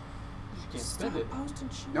just can't spend it. posting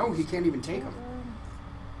shit. No, he can't even take them.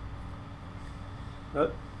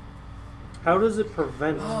 How does it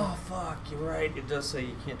prevent? Oh, fuck. You're right. It does say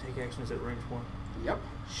you can't take actions at range 1. Yep.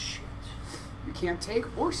 Shit. You can't take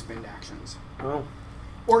or spend actions. Oh,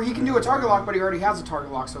 Or he can do a target lock, but he already has a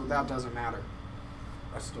target lock, so that doesn't matter.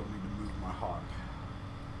 I still need to move my hawk.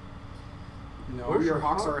 No, Where's your your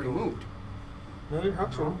hawk's hawk already going? moved. No, your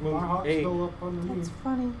hawks are My moving. hawk's Hey, still up That's underneath.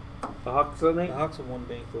 funny. the hawk's on the it. hawks are one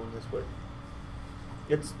bank going this way.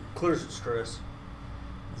 It clears its stress.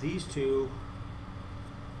 These two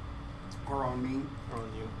Or on me. are on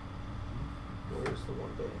you. Where's the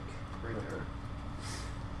one bank? Right there.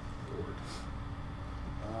 Lord.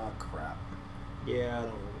 Ah, crap. Yeah, I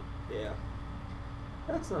don't know. Yeah.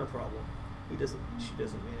 That's not a problem. She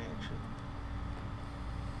doesn't mean action.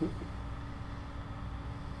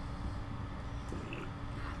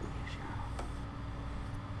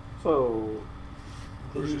 So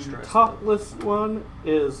Clears the your stress. topless one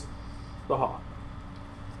is the hawk.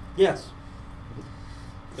 Yes.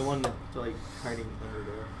 The one that's like hiding under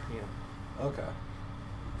there. Yeah. Okay.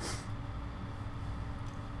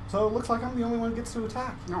 So it looks like I'm the only one who gets to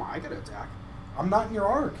attack. No, I get an attack. I'm not in your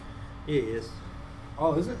arc. He is.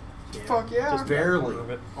 Oh, is it? Yeah. Fuck yeah. Just Barely. barely. Of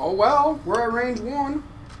it. Oh well, we're at range 1.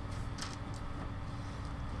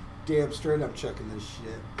 Damn straight I'm checking this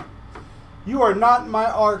shit. You are not in my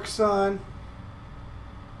arc, son.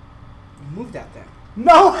 Move that thing.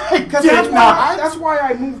 No, I Because did not. that's why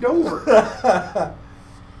I moved over.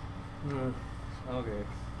 Okay.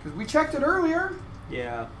 Because we checked it earlier.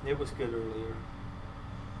 Yeah, it was good earlier.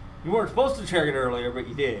 You weren't supposed to check it earlier, but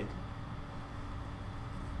you did.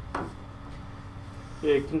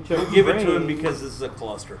 Yeah, you can check. We'll give it to him range. because this is a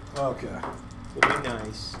cluster. Okay. It'll be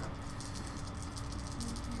nice.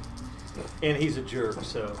 And he's a jerk,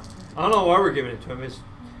 so I don't know why we're giving it to him. It's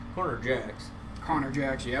corner jacks. Connor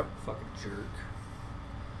Jacks, yep. Fucking jerk.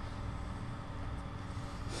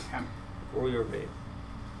 10. Roll your evade.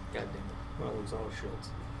 God damn it. Well, lose all her shields.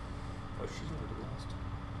 Oh, she's already lost.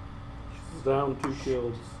 She's down 2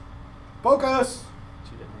 shields. Focus!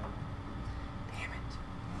 She didn't have it. Damn it.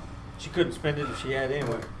 She couldn't spend it if she had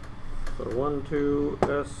anyway. So 1, 2,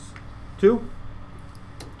 S, 2?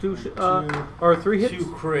 2, or 3 hits? 2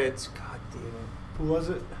 crits. God damn it. Who was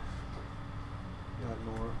it? God,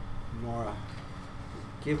 Nora. Nora.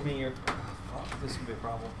 Give me your. Oh, fuck, this could be a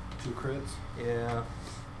problem. 2 crits. Yeah.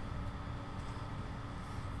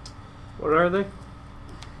 What are they?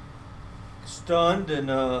 Stunned and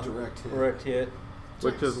Direct hit. direct hit.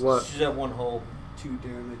 Which is what? She's at 1 hole. 2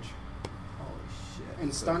 damage. Holy shit.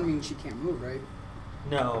 And stun means she can't move, right?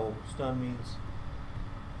 No, stun means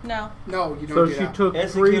No. No, you don't So do she that. took 3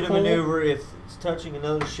 execute a hole. maneuver if it's touching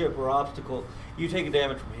another ship or obstacle. You take a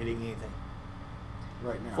damage from hitting anything.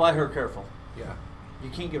 Right now. Fly her careful. Yeah. You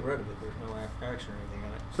can't get rid of it. There's no action or anything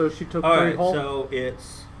on it. So she took All 3 right, hole? so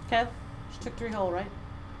it's Okay. She took 3 hole, right?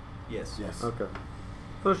 yes. Yes. Okay.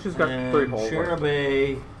 So she's got And 3 holes.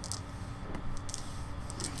 Sherabe.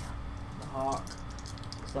 The hawk.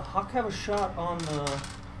 Does the hawk have a shot on the?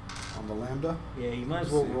 On the Lambda? Yeah, you might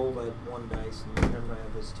as well roll that 1 dice and remember I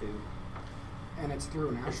have this 2. And it's through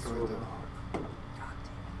an It's through asteroid, the though. hawk. God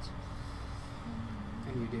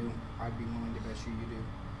And you do. I'd be willing to bet you do.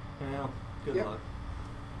 damn it. Well, good Yep. luck.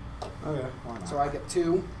 Oh yeah. Why not? So I get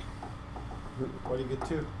 2. What do you get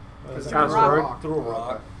 2? Because it's asteroid. rock. Through a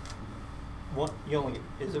rock. One, you only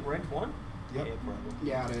get, is it rank 1? Yep. Yeah, probably.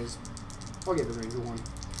 Yeah, it is. I'll give the range 1.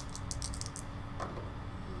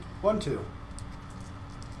 1, 2.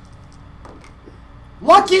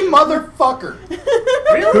 Lucky motherfucker!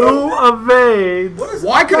 Who evades?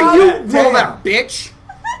 Why couldn't you roll that, bitch?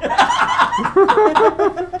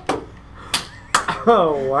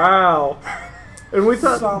 Oh, wow. And we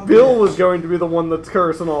thought Some Bill bitch. was going to be the one that's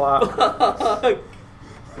cursing a lot.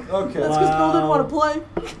 Okay. That's because Bill didn't want to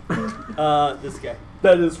play. This guy.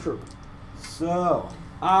 That is true. So,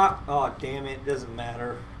 Oh, damn it. Doesn't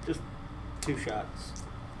matter. Just 2 shots.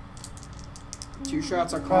 2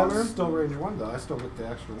 shots at Connor Connor. still range 1 though. I still get the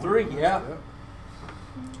extra 1. 3, yeah. Yep.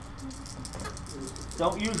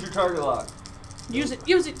 Don't use your target lock. Use it,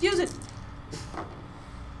 use it, use it.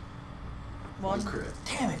 1. Crit.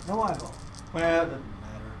 Damn it. No eyeball. Well, it doesn't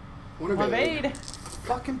matter. One Evade.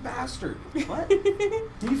 Fucking bastard. What?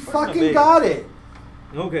 He fucking evade? got it.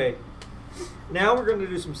 Okay. Now we're going to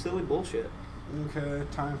do some silly bullshit. Okay,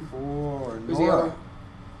 time for Who's the Nora. other?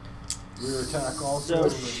 Rear attack also.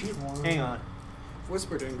 So, range she, 1. hang on.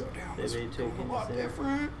 Whisper didn't go down. They This may was take going a lot him there.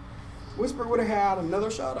 different. Whisper would have had another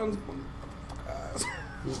shot on.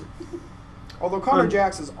 Although Connor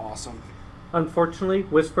Jax is awesome. Unfortunately,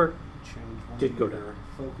 Whisper Change one did of go your down.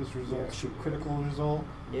 Focus result, Yeah, shoot critical result.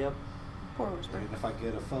 Yep. Poor Whisper. And if I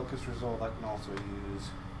get a focus result, I can also use.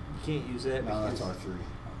 You can't use that. No, that's because- R3.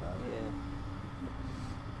 My bad.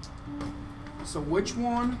 Yeah. So which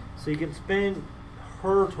one? So you can spend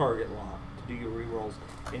her target lock to do your rerolls,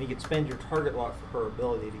 and you can spend your target lock for her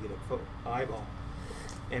ability to get a eyeball,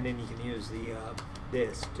 and then you can use the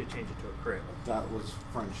this to change it to a crit. That was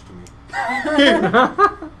French to me.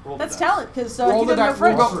 Roll the That's dice. talent, because Roll he the doesn't know dice,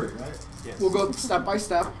 French. roll All 3, right? Yes. We'll go step by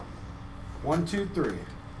step. 1, 2, 3.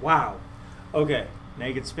 Wow. Okay. Now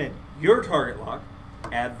you can spend your target lock,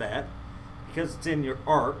 add that. Because it's in your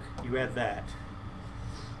arc, you add that.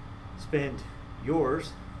 Spend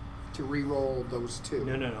yours. To re-roll those 2.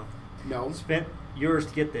 No. No. Spend yours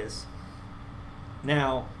to get this.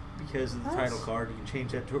 Now, because of the What? title card, you can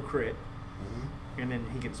change that to a crit. Mm-hmm. And then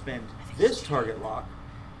he can spend this target lock,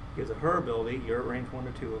 because of her ability, you're at range 1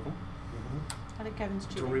 or 2 of them, I think Kevin's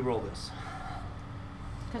to cheating. re-roll this.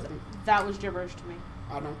 Because that was gibberish to me.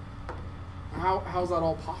 I don't. How's that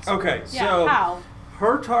all possible? Okay, Yeah, so how?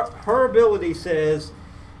 her ability says,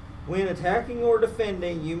 when attacking or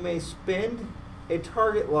defending, you may spend a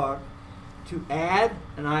target lock to add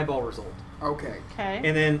an eyeball result. Okay. Okay.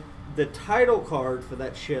 And then the title card for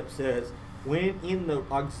that ship says, when in the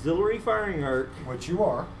auxiliary firing arc, Which you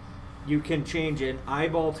are. you can change an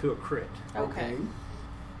eyeball to a crit. Okay.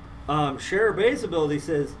 Sherabe's ability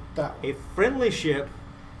says, That a friendly ship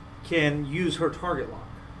can use her target lock.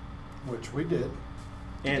 Which we did. do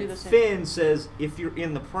And the same. Finn says, if you're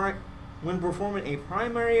in the when performing a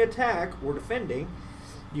primary attack or defending,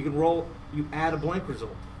 you can roll. You add a blank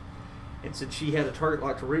result. And since she had a target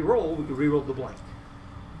lock to re-roll, we could re-roll the blank.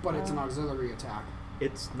 But it's an auxiliary attack.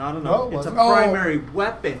 It's not enough. No, it it's a wasn't. primary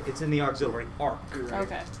weapon. It's in the auxiliary arc. You're right.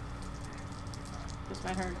 Okay. This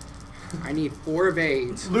might hurt. I need 4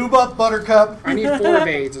 evades. Lube up, Buttercup. I need 4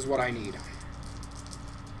 evades is what I need.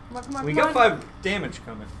 Come on, come on, We come got on. 5 damage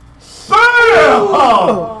coming.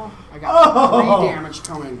 Bam! I got 3 damage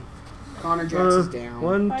coming. Connor Jax is down.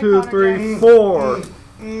 1, Bye, 2, Connor 3, Jax. 4.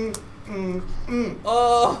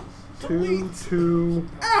 Oh, 2, 2.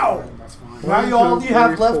 Ow! That's fine. Now One, all two, you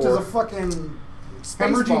have three, left is four. a fucking Space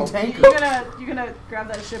hemorrhaging ball. tank. You gonna grab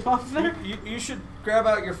that ship off there? you should grab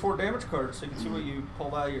out your 4 damage cards so you can see what you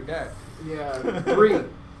pulled out of your deck. Yeah, 3. I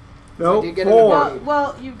Nope, did get 4.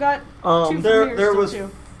 Well, you've got 2 from There- here, there still was-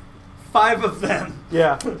 2. 5 of them.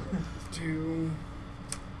 Yeah. 2,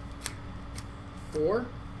 4.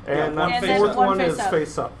 And one that face fourth up. one One face is up.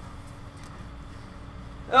 face up.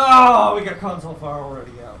 Oh, we got console fire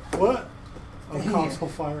already out. What? Oh, Damn. console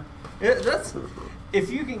fire. That's if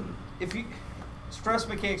you stress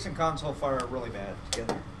mechanics and console fire are really bad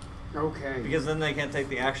together Okay. because then they can't take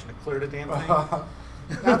the action to clear the damn thing.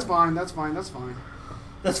 That's fine. That's fine. That's fine.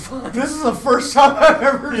 That's fine. This is the first time I've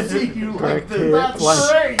ever seen you like Correct this. hit, That's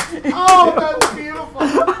like- great. Oh, that's beautiful.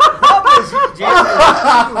 Problem is,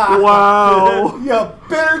 Jason, Wow. You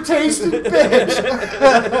bitter tasted bitch.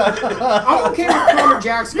 I'm okay with Connor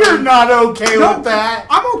Jax. You're not okay No, with that.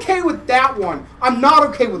 I'm okay with that one. I'm not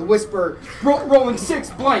okay with Whisper rolling 6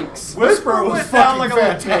 blanks. Whisper was went down fucking like a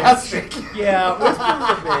little bitch. fantastic. yeah, Whisper's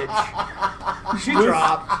a bitch. She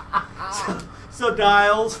dropped. So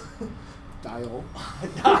dials. Dial.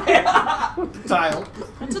 Dial.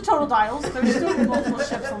 It's a total dials. There's still multiple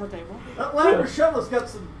ships on the table. That ladder shovel's got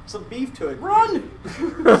some beef to it. Run!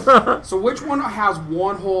 So which one has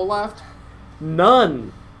 1 hole left?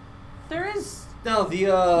 None. There is. No, the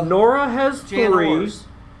Nora has 3. Janors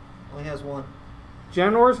only has 1.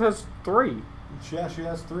 Janors has 3. Yeah, she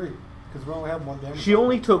has 3. Because we only have 1 damage. She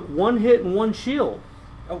only took 1 hit and 1 shield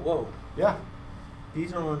Oh, whoa. Yeah.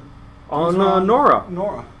 These are on. on Who's wrong? Nora.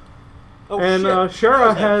 Nora. Oh, And shit.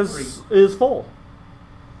 Shara Nora's got is full.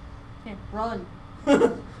 Okay, run. 3.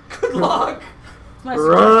 Good luck. It's my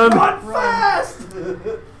Run. suggestion. Run fast.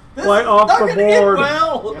 This Fly is off not the gonna end board.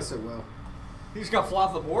 well. Yes, it will. You just got to fly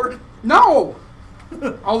off the board. No!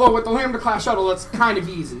 Although with the Lambda class shuttle, it's kind of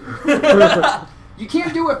easy. You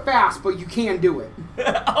can't do it fast, but you can do it.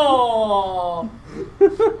 Oh.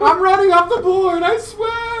 I'm running off the board, I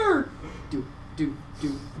swear! Do.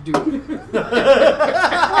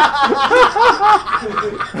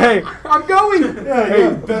 Hey, I'm going!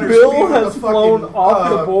 hey, Bill has flown off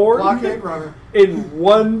the board Blockade runner. in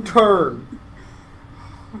 1 turn.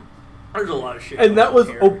 There's a lot of shit. And that going was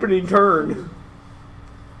here. opening turn.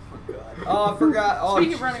 Oh, God. Oh, I forgot. Oh,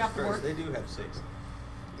 Speaking of Jesus running off the Christ, board. They do have 6.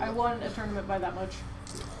 I won a tournament by that much.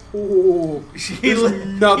 Oh, there's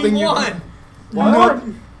nothing he you won.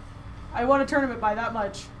 I won a tournament by that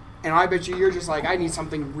much. And I bet you're just like, I need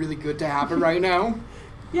something really good to happen right now.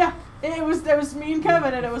 Yeah, it was me and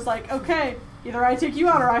Kevin, and it was like, okay, either I take you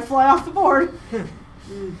out or I fly off the board.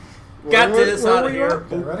 Got Where- this where out were of you here. at?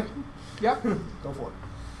 Okay, ready? Yep. Go for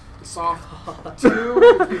it. Soft 2.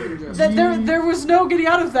 If you can just. There was no getting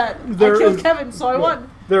out of that. There I killed is- Kevin, so I won.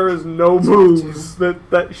 There is no moves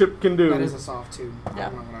that ship can do. That is a soft 2. I Yeah.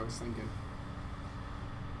 don't know what I was thinking.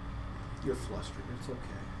 You're flustered. It's okay.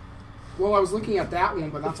 Well, I was looking at that one,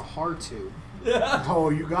 but that's a hard 2.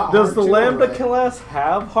 Oh, you got Does hard the too, Lambda right? class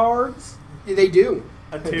have hards? They do,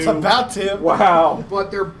 A 2. It's about to. Wow.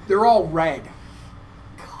 but they're all red.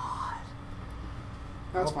 God.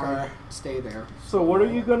 That's Okay. fine. Stay there. So what are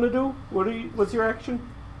you gonna do? What's your action?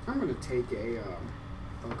 I'm gonna take a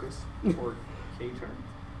focus. Or K-turn.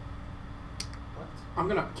 What? I'm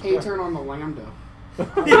gonna K-turn on the Lambda.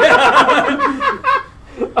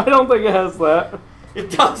 I don't think it has that. It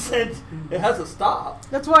doesn't. It has a stop.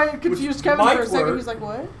 That's why it confused Kevin might for a second. work. He's like,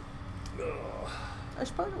 what? I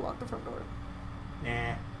should probably lock the front door. Nah.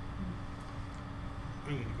 I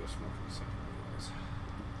need to go smoke in a second.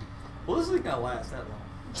 Well, this isn't gonna last that long.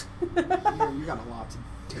 You got a lot to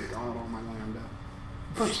take out on my Lambda.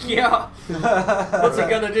 Yeah. What's it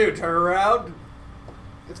gonna do? Turn around?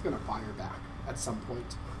 It's gonna fire back at some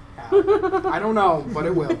point. I don't know, but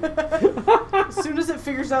it will. As soon as it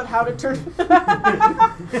figures out how to turn.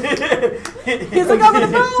 He's like, I'm gonna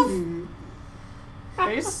move!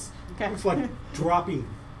 Face? Okay. It's like dropping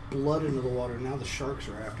blood into the water. Now the sharks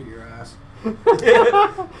are after your ass.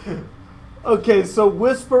 Okay, so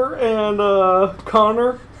Whisper and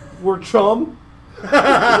Connor were chum.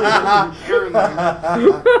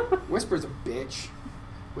 Whisper's a bitch.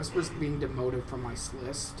 Whisper's being demoted from my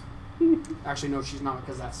list. Actually, no, she's not,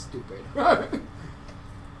 because that's stupid.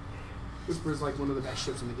 Whisper's like one of the best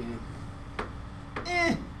ships in the game.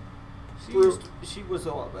 She was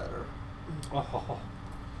a lot better. Oh.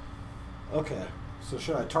 Okay. So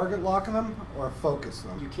should I target lock them or focus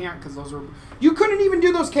them? You can't, because those are... You couldn't even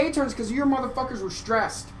do those K-turns because your motherfuckers were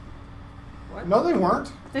stressed. What? No, they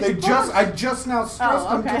weren't. They just I just now stressed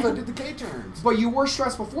them okay. because I did the K turns. But you were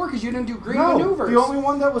stressed before because you didn't do green No, maneuvers. the only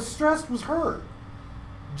one that was stressed was her,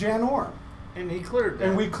 Jan Orr. And he cleared that.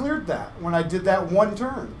 And we cleared that when I did that one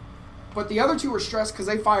turn. But the other two were stressed because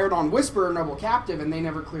they fired on Whisper and Noble Captive and they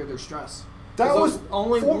never cleared their stress. That was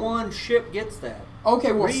only four- one ship gets that.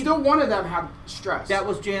 Okay, well, Reed- still one of them had stress. That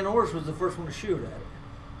was Jan Orrs was the first one to shoot at it.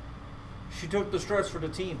 She took the stress for the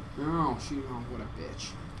team. Oh, what a bitch.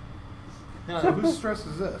 No, Whose stress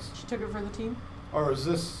is this? She took it for the team. Or is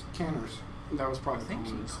this Canner's? That was I probably think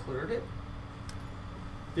she Connor's. cleared it.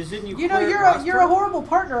 Didn't you? You know, clear it you're last a turn? horrible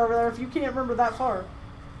partner over there if you can't remember that far.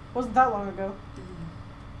 Wasn't that long ago?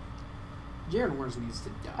 Jared Wars needs to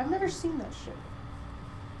die. I've never seen that shit.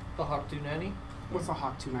 The Hawk 290. What's the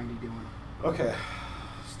Hawk 290 doing? Okay.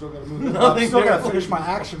 Still gotta move. Nothing I'm still gotta there. finish my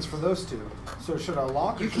actions for those two. So should I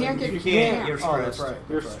lock? Or You should I can't do- get. You can't. You're Oh, that's stressed. right.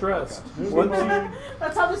 You're that's right, stressed. okay. Once you,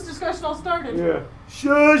 That's how this discussion all started. yeah.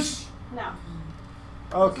 Shush. No.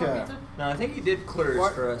 Okay. Pizza? No, I think he did clear his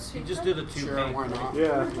What? stress. He just did a two Sure, paint. why not?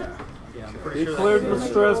 Yeah. Yeah, I'm pretty He sure cleared that the was it.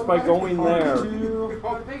 stress by going there.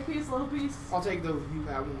 Want a big piece, little piece? I'll take that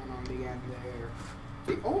one on the end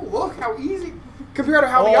there. Oh, look how easy compared to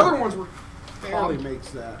how the Oh. other ones were. Probably makes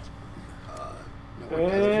that. No, it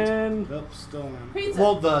doesn't. And Nope, still in. Pizza.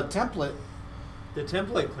 Well, the template. The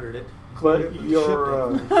template cleared it. but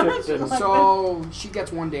your ship didn't. So she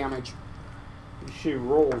gets 1 damage. She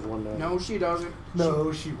rolls one day. No, she doesn't.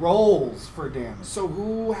 No, she rolls for damage. So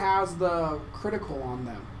who has the critical on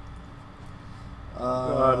them?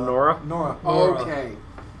 Nora? Nora. Okay.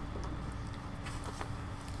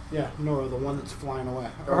 Yeah, Nora, the one that's flying away.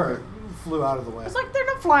 Or flew out of the way. It's like they're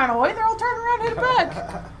not flying away. They're all turning around and heading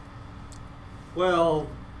back. Well,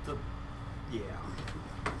 yeah.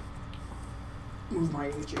 Move my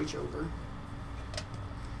HH over.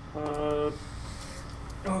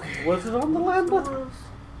 Okay. Was it on the Lambda?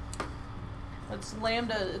 It's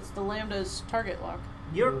Lambda. It's the Lambda's target lock.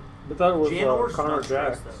 You're I thought it was Jan Orr's Connor not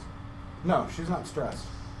Jack. stressed though. No, she's not stressed.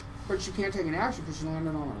 But she can't take an action because she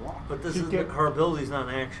landed on a rock. But this You is get- her ability's not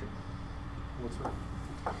an action. What's her?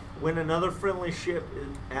 When another friendly ship is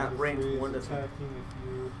at range Three is 1 to 3. attacking. If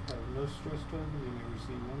you have no stress token, you may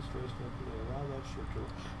receive 1 stress token to allow that ship to roll.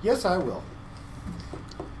 Yes, I will.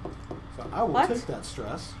 So I will What? take that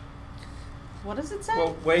stress. What does it say?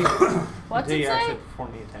 Well, wait What's until it you say? actually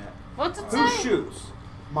perform the attack. What's it Who say? shoots?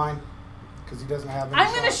 Mine. Because he doesn't have any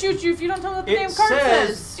I'm gonna shot. shoot you if you don't tell me what the It damn card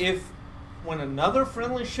says says. if when another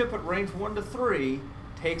friendly ship at range 1 to 3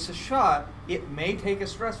 takes a shot, it may take a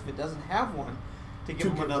stress if it doesn't have one to give To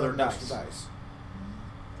them give another them extra dice. dice.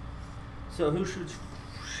 So who shoots?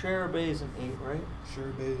 Sharabay's an 8, right?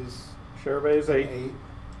 Sherbet's Sherbet's an 8. 8.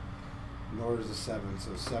 Nora's a 7,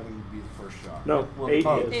 so 7 would be the first shot. No, Well, 8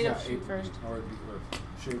 Oh, is. Eight yeah, will shoot first. Nora would be, or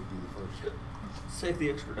should be the first. Save the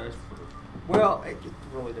extra dice for. Well, it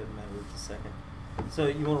really doesn't matter with the second. So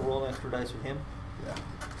you want to roll an extra dice with him? Yeah.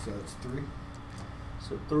 So it's 3.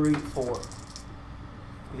 So 3, 4.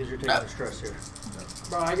 Because you're taking the stress here.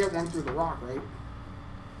 But I get one through the rock, right?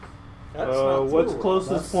 That's not What's through. closest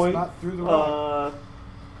That's point? not through the rock.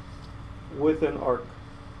 With an arc.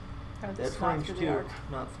 That's not range through 2. the arc.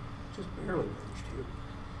 Not just barely range 2.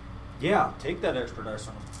 Yeah, take that extra dice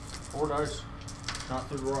on him. 4 dice. Not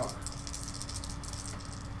through the rock.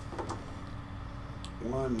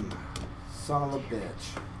 1. Son of a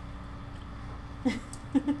bitch.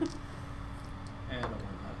 And a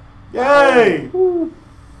 1. Yay!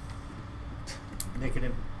 Nicking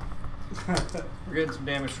him. We're getting some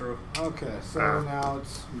damage through. Okay, so now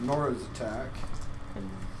it's Nora's attack. And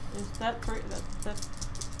is that three? That's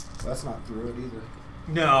That's not through it either.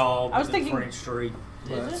 No, I was but it's thinking- range 3.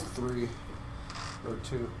 But Is that's it? 3 or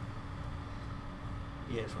 2.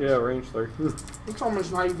 Yeah, it's Yeah, range 3. It's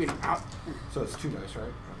almost not even out. So it's 2 dice,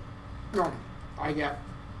 right? No, I get.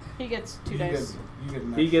 he gets 2 You dice. you get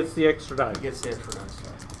an He extra. gets the extra die. He gets the extra dice.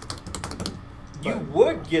 Okay. You But-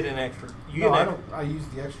 would get an extra. You No, get I an don't. I use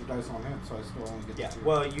the extra dice on him, so I still only get Yeah, the 2.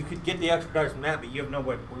 well, you could get the extra dice from that, but you have no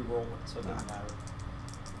way to re-roll it, so it doesn't matter.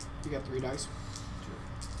 You got 3 dice.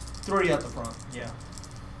 3 at the front, yeah.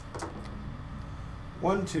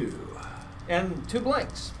 1, 2. And 2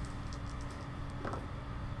 blanks.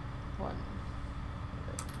 1.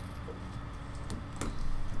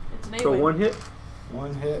 It's an 8. So 1 hit?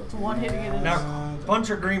 1 hit. It's 1 hit to get it. Now, bunch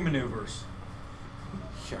of green maneuvers.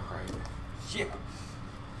 Yeah, right. Yeah.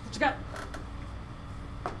 What you got?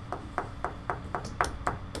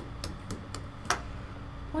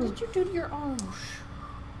 What did you do to your arm?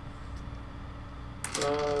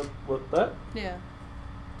 With that? Yeah.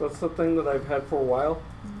 That's the thing that I've had for a while.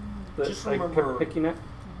 That Just I remember- kept picking at.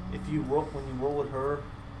 If you roll, when you roll with her,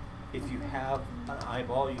 if you have an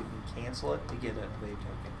eyeball, you can cancel it to get an evade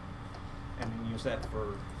token, and then use that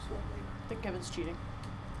for swim later. I think Kevin's cheating.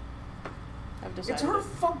 I've decided. It's her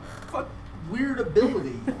weird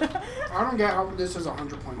ability. I don't get how this is a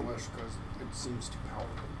 100-point list because it seems too powerful.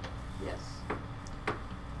 Yes.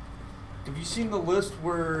 Have you seen the list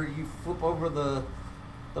where you flip over the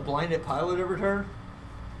blinded pilot every turn?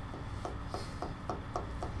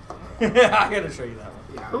 I gotta show you that one.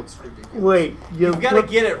 Yeah, it's ridiculous. Wait, You've got to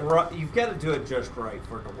get it right. You've got to do it just right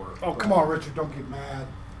for it to work. Oh, come on, Richard, don't get mad.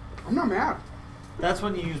 I'm not mad. That's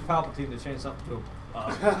when you use Palpatine to change something to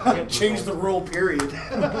a hit Change the result. rule, period.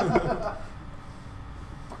 Fucking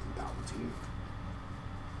Palpatine.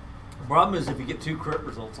 The problem is if you get 2 crit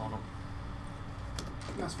results on them.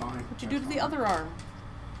 That's fine. What'd you do to the other arm?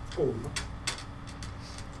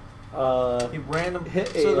 Oh, He random Hit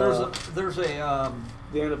so a, there's a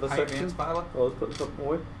the end of a high section. advanced pilot Oh, let's put something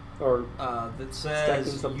away. Or that Stacking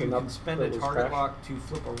says something you up can spend that a was target trash. lock to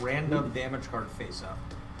flip a random damage card face up.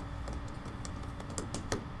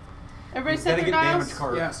 Everybody You've set gotta their get damage dials.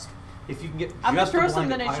 card. Yes. If you can get I'm gonna just throw a something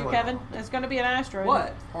blinded at you, pilot Kevin. on. It's gonna be an asteroid.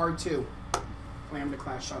 What? Hard 2. Lambda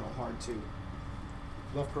class shuttle, hard 2.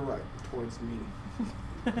 left or right? Towards me.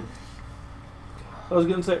 I was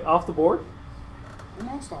gonna say off the board.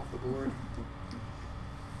 Almost off the board.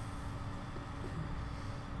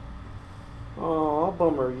 Oh,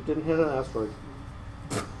 bummer! You didn't hit an asteroid.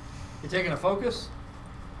 You taking a focus?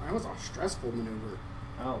 That was a stressful maneuver.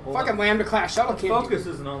 Oh, well, Fucking Lambda class shuttle the can't focus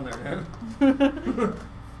isn't on there, man. do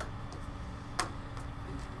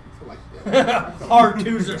like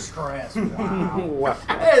R2's a stress. Wow. Wow.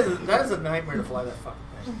 That is a nightmare to fly that fucking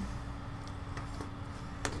thing.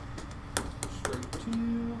 straight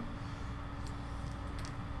 2.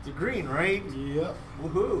 It's green, right? Yep.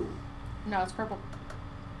 Woohoo. No, it's purple.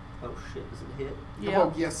 Oh shit, does it hit? Yeah.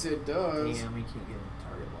 Oh, yes, it does. Damn, he can't get a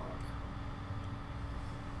target lock.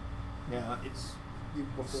 Yeah, it's You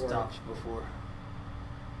before. stops before.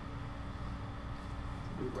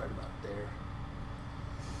 Be right about there.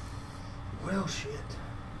 Well, shit.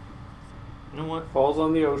 You know what? Falls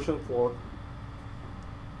on the ocean floor.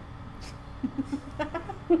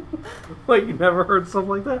 Like you never heard something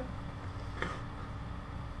like that?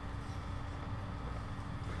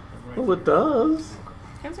 I'm right Well, it here. does.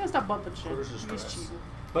 Kevin's gonna stop bumping shit. Clears the He's stress. cheating.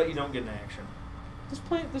 But you don't get an action. Just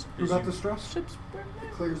play this. Who got the stress? Ship's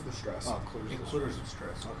It clears the stress. Oh, clears It the clears stress. the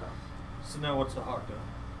stress. Okay. So now what's the hawk doing?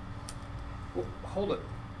 Well, hold it.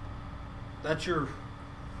 That's your.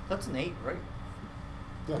 That's an 8, right?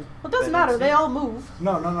 Yeah. Well, it doesn't matter. They all move.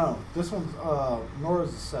 No. This one's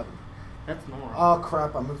Nora's a 7. That's Nora. Oh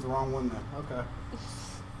crap! I moved the wrong one then. Okay.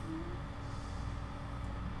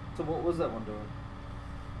 So what was that one doing?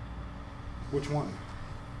 Which one?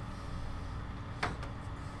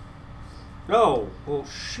 Oh, well,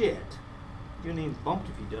 shit. You didn't even bumped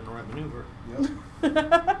if you done the right maneuver.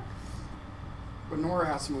 Yep. But Nora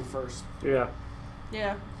has to move first. Yeah.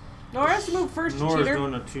 Yeah. Nora has to move first, you Nora's cheater.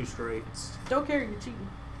 doing a 2 straight. Don't care, you're cheating.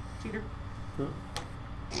 Cheater.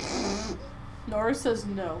 Nora says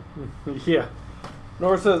no. Yeah.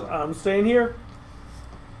 Nora says, "I'm staying here."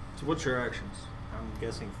 So what's your actions? I'm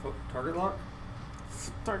guessing target lock?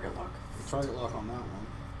 Target lock. Target lock on that one.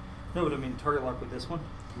 No, but I mean target lock with this one?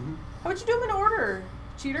 Mm-hmm. How would you do them in order,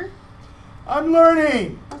 cheater? I'm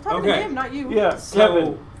learning. I'm talking to Okay. him, not you. Yeah, So,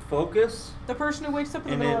 Kevin. focus. The person who wakes up in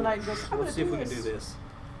the And middle of then the night and goes, I'm let's see gonna if we can do this.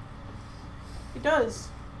 He does.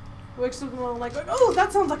 He wakes up in the middle of the night going, oh,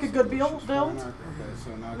 that sounds like a good build. Okay, so now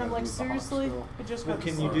I And I'm gotta like, move the hawk seriously? still. It just Well, got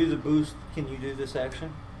can you do the boost? Can you do this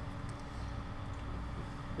action?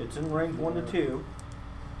 It's in range 1 to 2.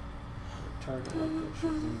 Target lock that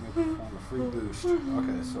should be on a free boost.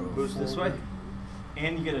 Okay, so Boost this way.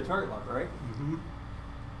 And you get a target lock, right? Mm-hmm.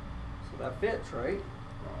 So that fits, right?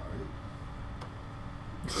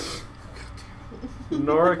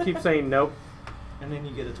 Nora keeps saying nope. And then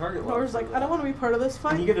you get a target lock. Nora's like, I don't want to be part of this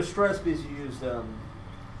And you fight. get a stress because you used, PL.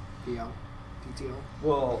 PTL.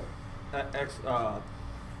 well,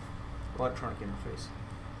 electronic interface.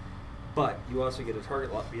 But you also get a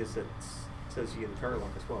target lock because it says you get a target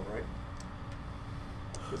lock as well, right?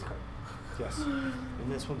 This card. Yes. And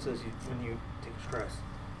this one says you when you take a stress.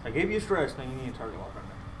 I gave you a stress, now you need a target lock on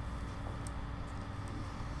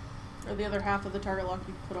there. Or the other half of the target lock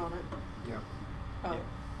you put on it. Yeah. Oh. Yeah.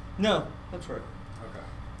 No, that's right.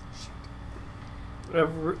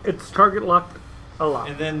 Okay. It's target locked a lot.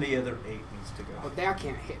 And then the other 8 needs to go. But that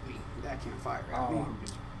can't hit me. That can't fire at me.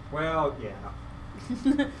 Well, yeah.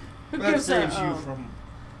 Who That gives saves a, you from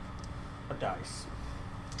a dice.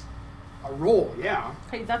 A roll, yeah.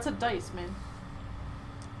 Hey, that's a dice, man.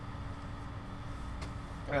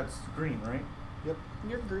 That's green, right? Yep.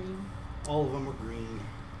 You're green. All of them are green.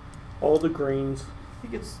 All the greens. He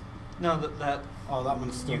gets no that Oh, that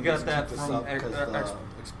one's still You got needs to that keep this from up 'cause ex-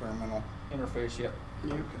 the experimental. interface. Yep.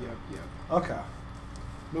 Yep. Okay.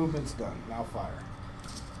 Movement's done. Now fire.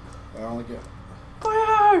 I only get.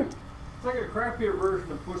 Fire! It's like a crappier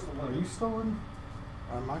version of push the Are you still in?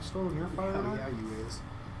 Am I still in your fire? Hell line? yeah, you is.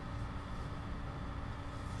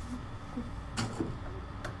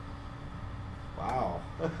 Wow.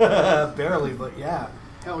 Barely, but yeah.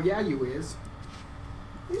 Hell yeah, you is.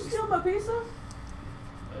 You steal my pizza?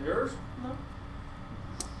 Yours? No.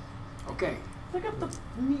 Okay. Pick up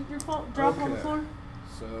the meat you're dropping on the Okay. floor.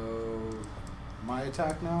 So, my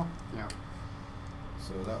attack now. Yeah.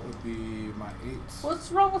 So that would be my 8s.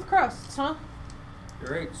 What's wrong with crusts, huh?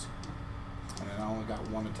 Your eights. And I only got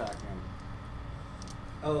one attack in.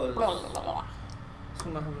 Oh, it's, Blah, blah, blah, blah. this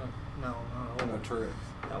one doesn't have no. No turret.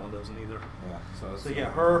 That one doesn't either. Yeah. So yeah,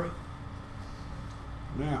 her.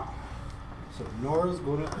 Now, so Nora's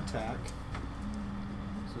going to attack.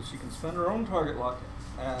 So she can spend her own target lock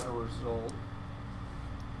at a result,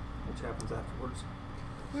 which happens afterwards.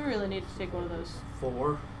 We really need to take one of those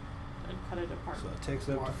 4. and cut it apart. So it takes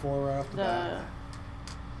it up to 4 right off the bat.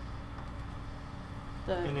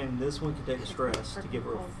 And then this one can take a stress to give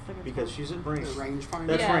her, because she's at range. The range finder.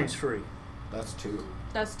 That's Yeah. range 3. That's 2.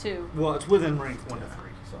 That's 2. Well, it's within range 1 to 3.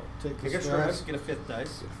 So take the Take a stress. stress, get a 5th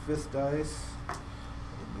dice. Get a 5th dice.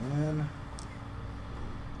 And then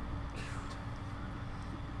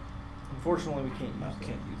Unfortunately, we can't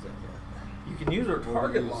use that yet. You can use her we'll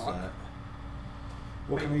target use lock that.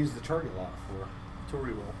 What can I use the target lock for? to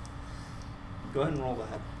reroll. Go ahead and roll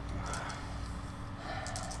that.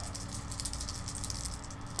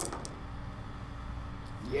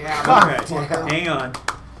 Yeah. Okay, hang on.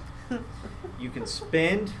 You can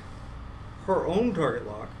spend her own target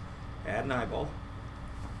lock, add an eyeball,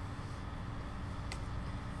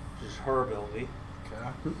 which is her ability,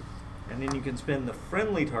 Okay. and then you can spend the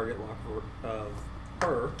friendly target lock of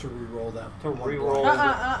her To re-roll that. to one reroll blank. the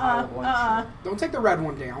pile of blank shit. Don't take the red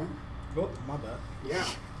one down. Oh, my bad. Yeah.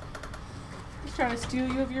 He's trying to steal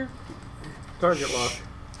you of your. Target lock.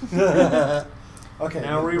 Okay.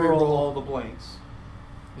 Now then reroll all the blanks.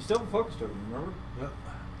 You still have a focus token, remember? Yep.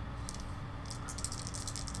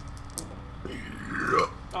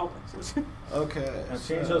 Oh, Okay. Now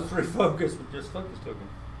change so those 3 focus with just focus token.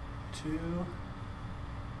 2,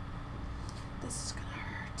 this is gonna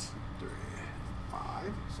hurt. 3,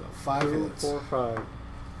 5. so 5 2, hits. 4, 5.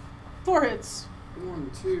 4 hits.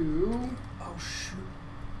 1, 2. Oh shoot.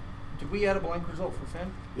 Did we add a blank result for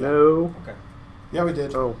Finn? No. Okay. Yeah, we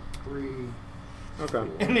did. Oh. 3. Okay.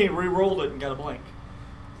 And he re-rolled it and got a blank.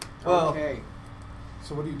 Well, Okay.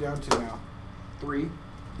 So what are you down to now? 3.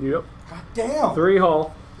 Yep. God damn. 3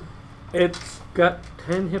 hull. It's got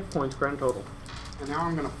 10 hit points grand total. And now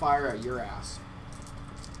I'm gonna fire at your ass.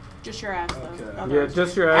 Just your ass, though. Okay. Other Yeah, ass.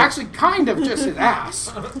 just your ass. Actually, kind of just his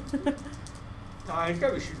ass. nah, he's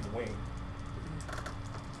gotta be shooting the wing.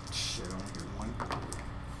 Shit, I only get 1.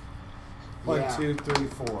 1, Yeah. 2, 3,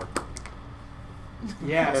 4.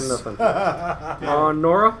 Yes. And nothing.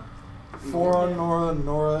 Nora? 4 on Nora.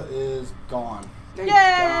 Nora is gone. Thank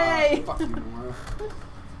Yay! God. Fuck you, Nora.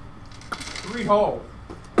 3 hull.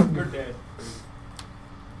 You're dead.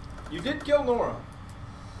 You did kill Nora.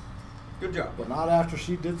 Good job. But not after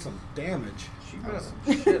she did some damage. She messed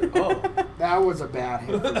some shit up. That was a bad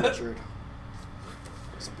hit for Richard.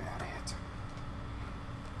 It's a bad hit.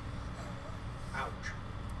 Ouch.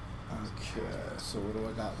 Okay, so what do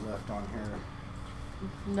I got left on here?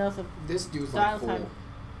 Nothing. This dude's Dial like full. time.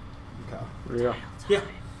 Okay. Yeah.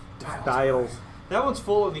 Yeah. Dials. That one's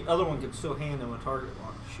full, and the other one can still hand him a target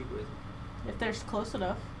lock to shoot with. If they're close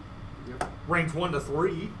enough. Yep. Range 1 to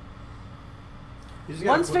 3. You just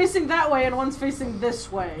gotta One's put- facing that way and one's facing this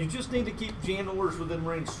You way. just need to keep Jandelers within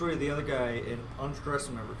range 3 of the other guy and unstress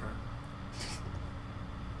him every turn.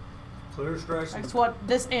 Clear stress. That's what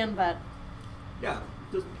this and that. Yeah.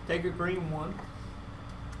 Just take a green one.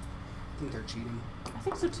 I think they're cheating. I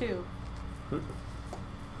think so too.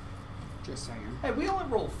 Just saying. Hey, we only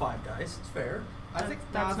rolled 5 dice. It's fair. I think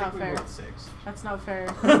That's I think not we fair. rolled 6. That's not fair.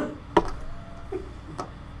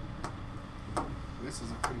 This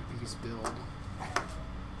is a pretty piece build.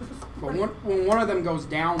 But when one of them goes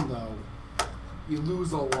down, though, you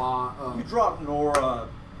lose a lot You of dropped Nora.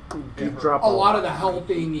 You drop a lot of the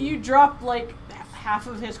helping. You dropped like half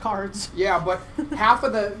of his cards. Yeah, but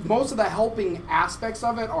most of the helping aspects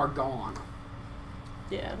of it are gone.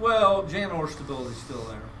 Yeah. Well, Jandeler's stability's still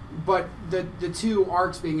there. But the two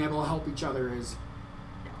arcs being able to help each other is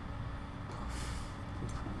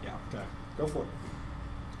Yeah. Okay. Go for it.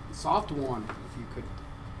 soft one. If you could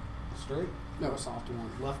Straight. No, a soft one.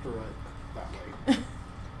 Left or right? That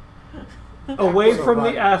way. Away So from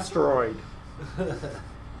right. the asteroid.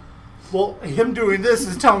 Well, him doing this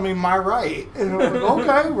is telling me my right. And I'm like,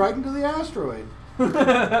 okay, right into the asteroid.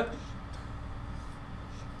 And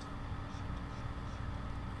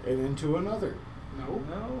into another. No.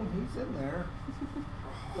 No, he's in there.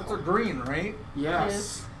 That's a green, right?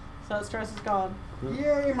 Yes. So that stress is gone.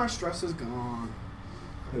 Yay, my stress is gone.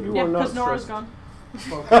 You Yeah, are not because Nora's stressed.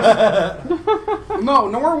 gone. No,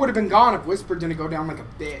 Nora would have been gone if Whisper didn't go down like a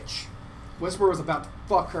bitch. Whisper was about to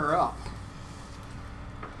fuck her up.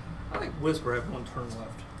 I think Whisper had one turn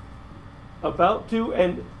left. About to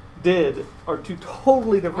and did are two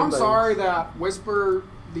totally different I'm things. sorry that Whisper,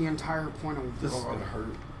 the entire point of This is gonna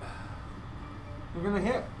hurt. We're gonna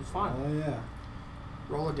hit. It's fine. Oh yeah.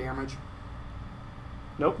 roll of damage.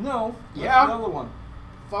 Nope. No. That's Yeah. the other one.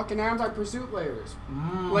 Fucking anti-pursuit lasers.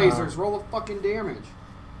 Lasers, roll of fucking damage.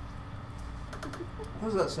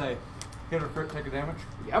 What does that say? Hit or crit, take a damage?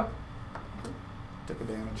 Yep. Took a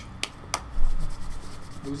damage.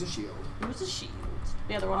 Lose a shield. Use a shield.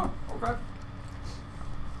 The other one. Oh, okay.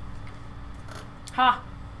 Ha!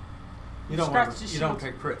 You don't Scratch want the you don't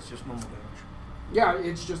shield. take crits, just normal damage. Yeah,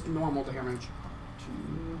 it's just normal damage.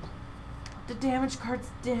 The damage card's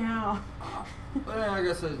down. Well, I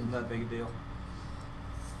guess that isn't that big a deal.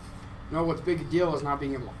 No, what's big a deal is not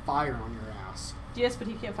being able to fire on your ass. Yes, but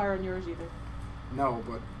he can't fire on yours either. No,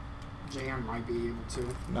 but Jan might be able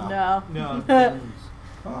to. No. No, Jins.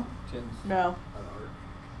 Huh? Jins. No.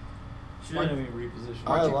 She didn't even reposition.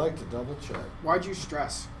 I like to double check. Why'd you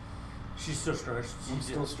stress? She's still stressed. I'm She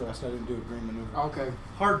still did. stressed. I didn't do a green maneuver. Okay.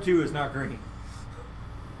 Hard 2 is not green.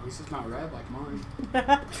 At least it's not red like mine.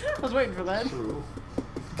 I was waiting for that. True.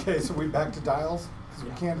 Okay, so we back to dials because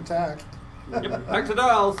we can't attack. Yep, back to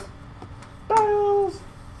dials. Dials.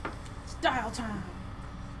 It's dial time.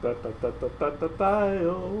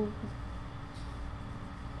 Dials.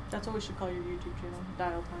 That's what we should call your YouTube channel.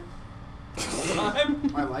 Dial time.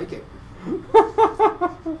 Time? I like it.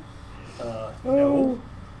 No.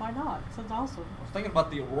 Why not? Sounds awesome. I was thinking about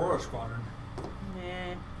the Aurora Squadron.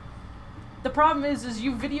 Nah. The problem is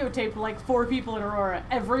you videotaped like 4 people in Aurora.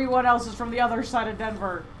 Everyone else is from the other side of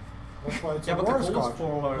Denver. That's why it's Yeah, a but the war coolest squad.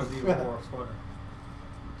 formula is the Aurora Squadron.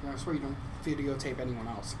 Yeah, that's why you don't videotape anyone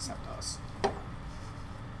else except us.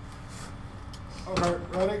 Okay,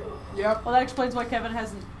 ready? Yep. Well, that explains why Kevin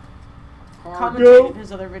hasn't Hard, commentated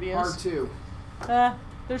his other videos. hard 2.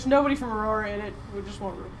 There's nobody from Aurora in it. We just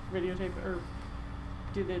won't videotape it or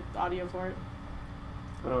do the audio for it.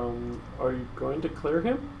 Are you going to clear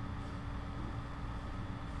him?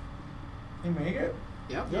 You make it?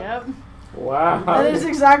 Yep. Yep. Wow. That is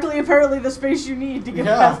exactly apparently the space you need to get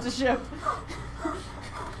Yeah. past a ship.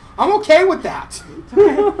 I'm okay with that.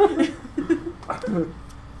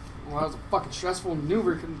 Well, that was a fucking stressful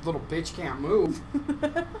maneuver because the little bitch can't move.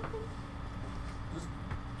 Just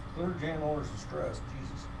clear Jan Orr's stress.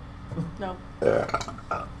 Jesus. No.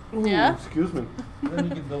 Ooh, Yeah? Excuse me. Then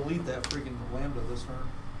you can delete that freaking lambda this turn.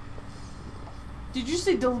 Did you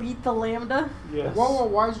say delete the lambda? Yes. Whoa,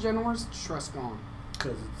 why is Genoa's stress gone?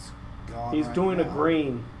 Because it's gone. He's right doing a now.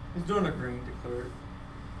 green. He's doing a green to clear it.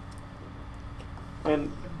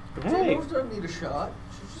 And Jan hey, Orr's doesn't need a shot.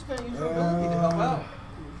 She's just gonna use her ability to help out.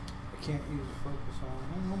 I can't use a focus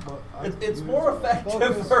on him, but I It's can more use a effective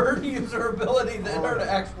focus. for her to use her ability than her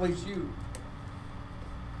to actually shoot.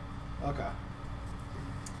 Okay.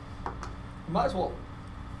 You might as well.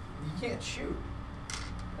 You can't shoot.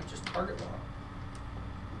 That's just target lock.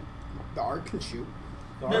 The art can shoot.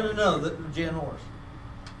 No, the Jan Orr's.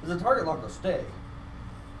 The target lock will stay.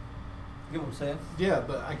 You get what I'm saying? Yeah,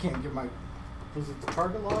 but I can't give my. Was it the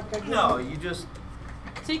target lock? I guess? No, you just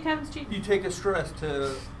See, Kevin's cheating. you take a stress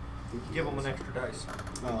to give them an extra dice.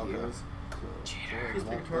 Oh, okay. Yes. Cheater. Just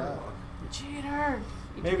take a target lock. Cheater.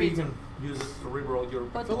 Eat your Maybe you pizza. can use it to reroll your.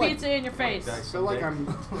 Put the feel like- pizza in your face. dice I feel like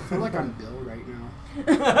someday. I'm Bill right now.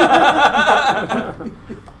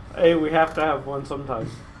 hey, we have to have one sometime,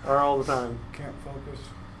 or all the time. Can't focus.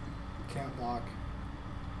 Can't lock.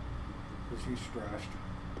 Because he's stressed.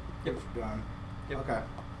 Yep. It's done. Yep. Okay.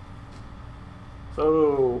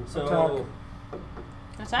 So So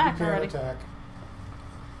Attack You can't already. attack.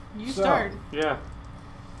 You So- start. yeah,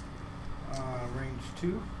 Range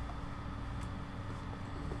 2.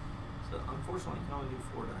 unfortunately, you can only do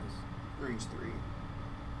 4 dice. Range 3.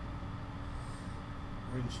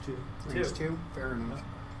 Range 2. Range 2? Fair enough.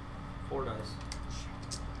 4 dice.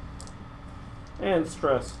 and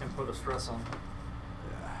stress. And put a stress on.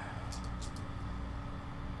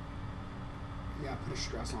 Yeah, put a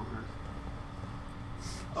stress on her.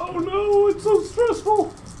 Oh no, it's so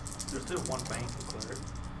stressful. Just do 1 bank and clear it.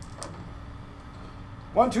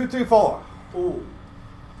 1, 2, 3, 4. Ooh.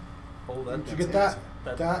 Oh, Did you get that?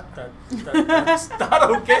 That's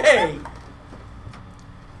not okay.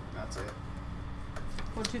 That's it.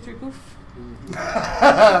 1, 2, 3, poof.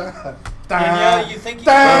 Danielle, you think you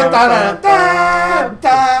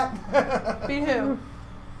Beat who?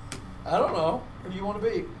 I don't know. Who do you want to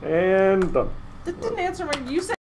beat? And done. That didn't answer my. You said.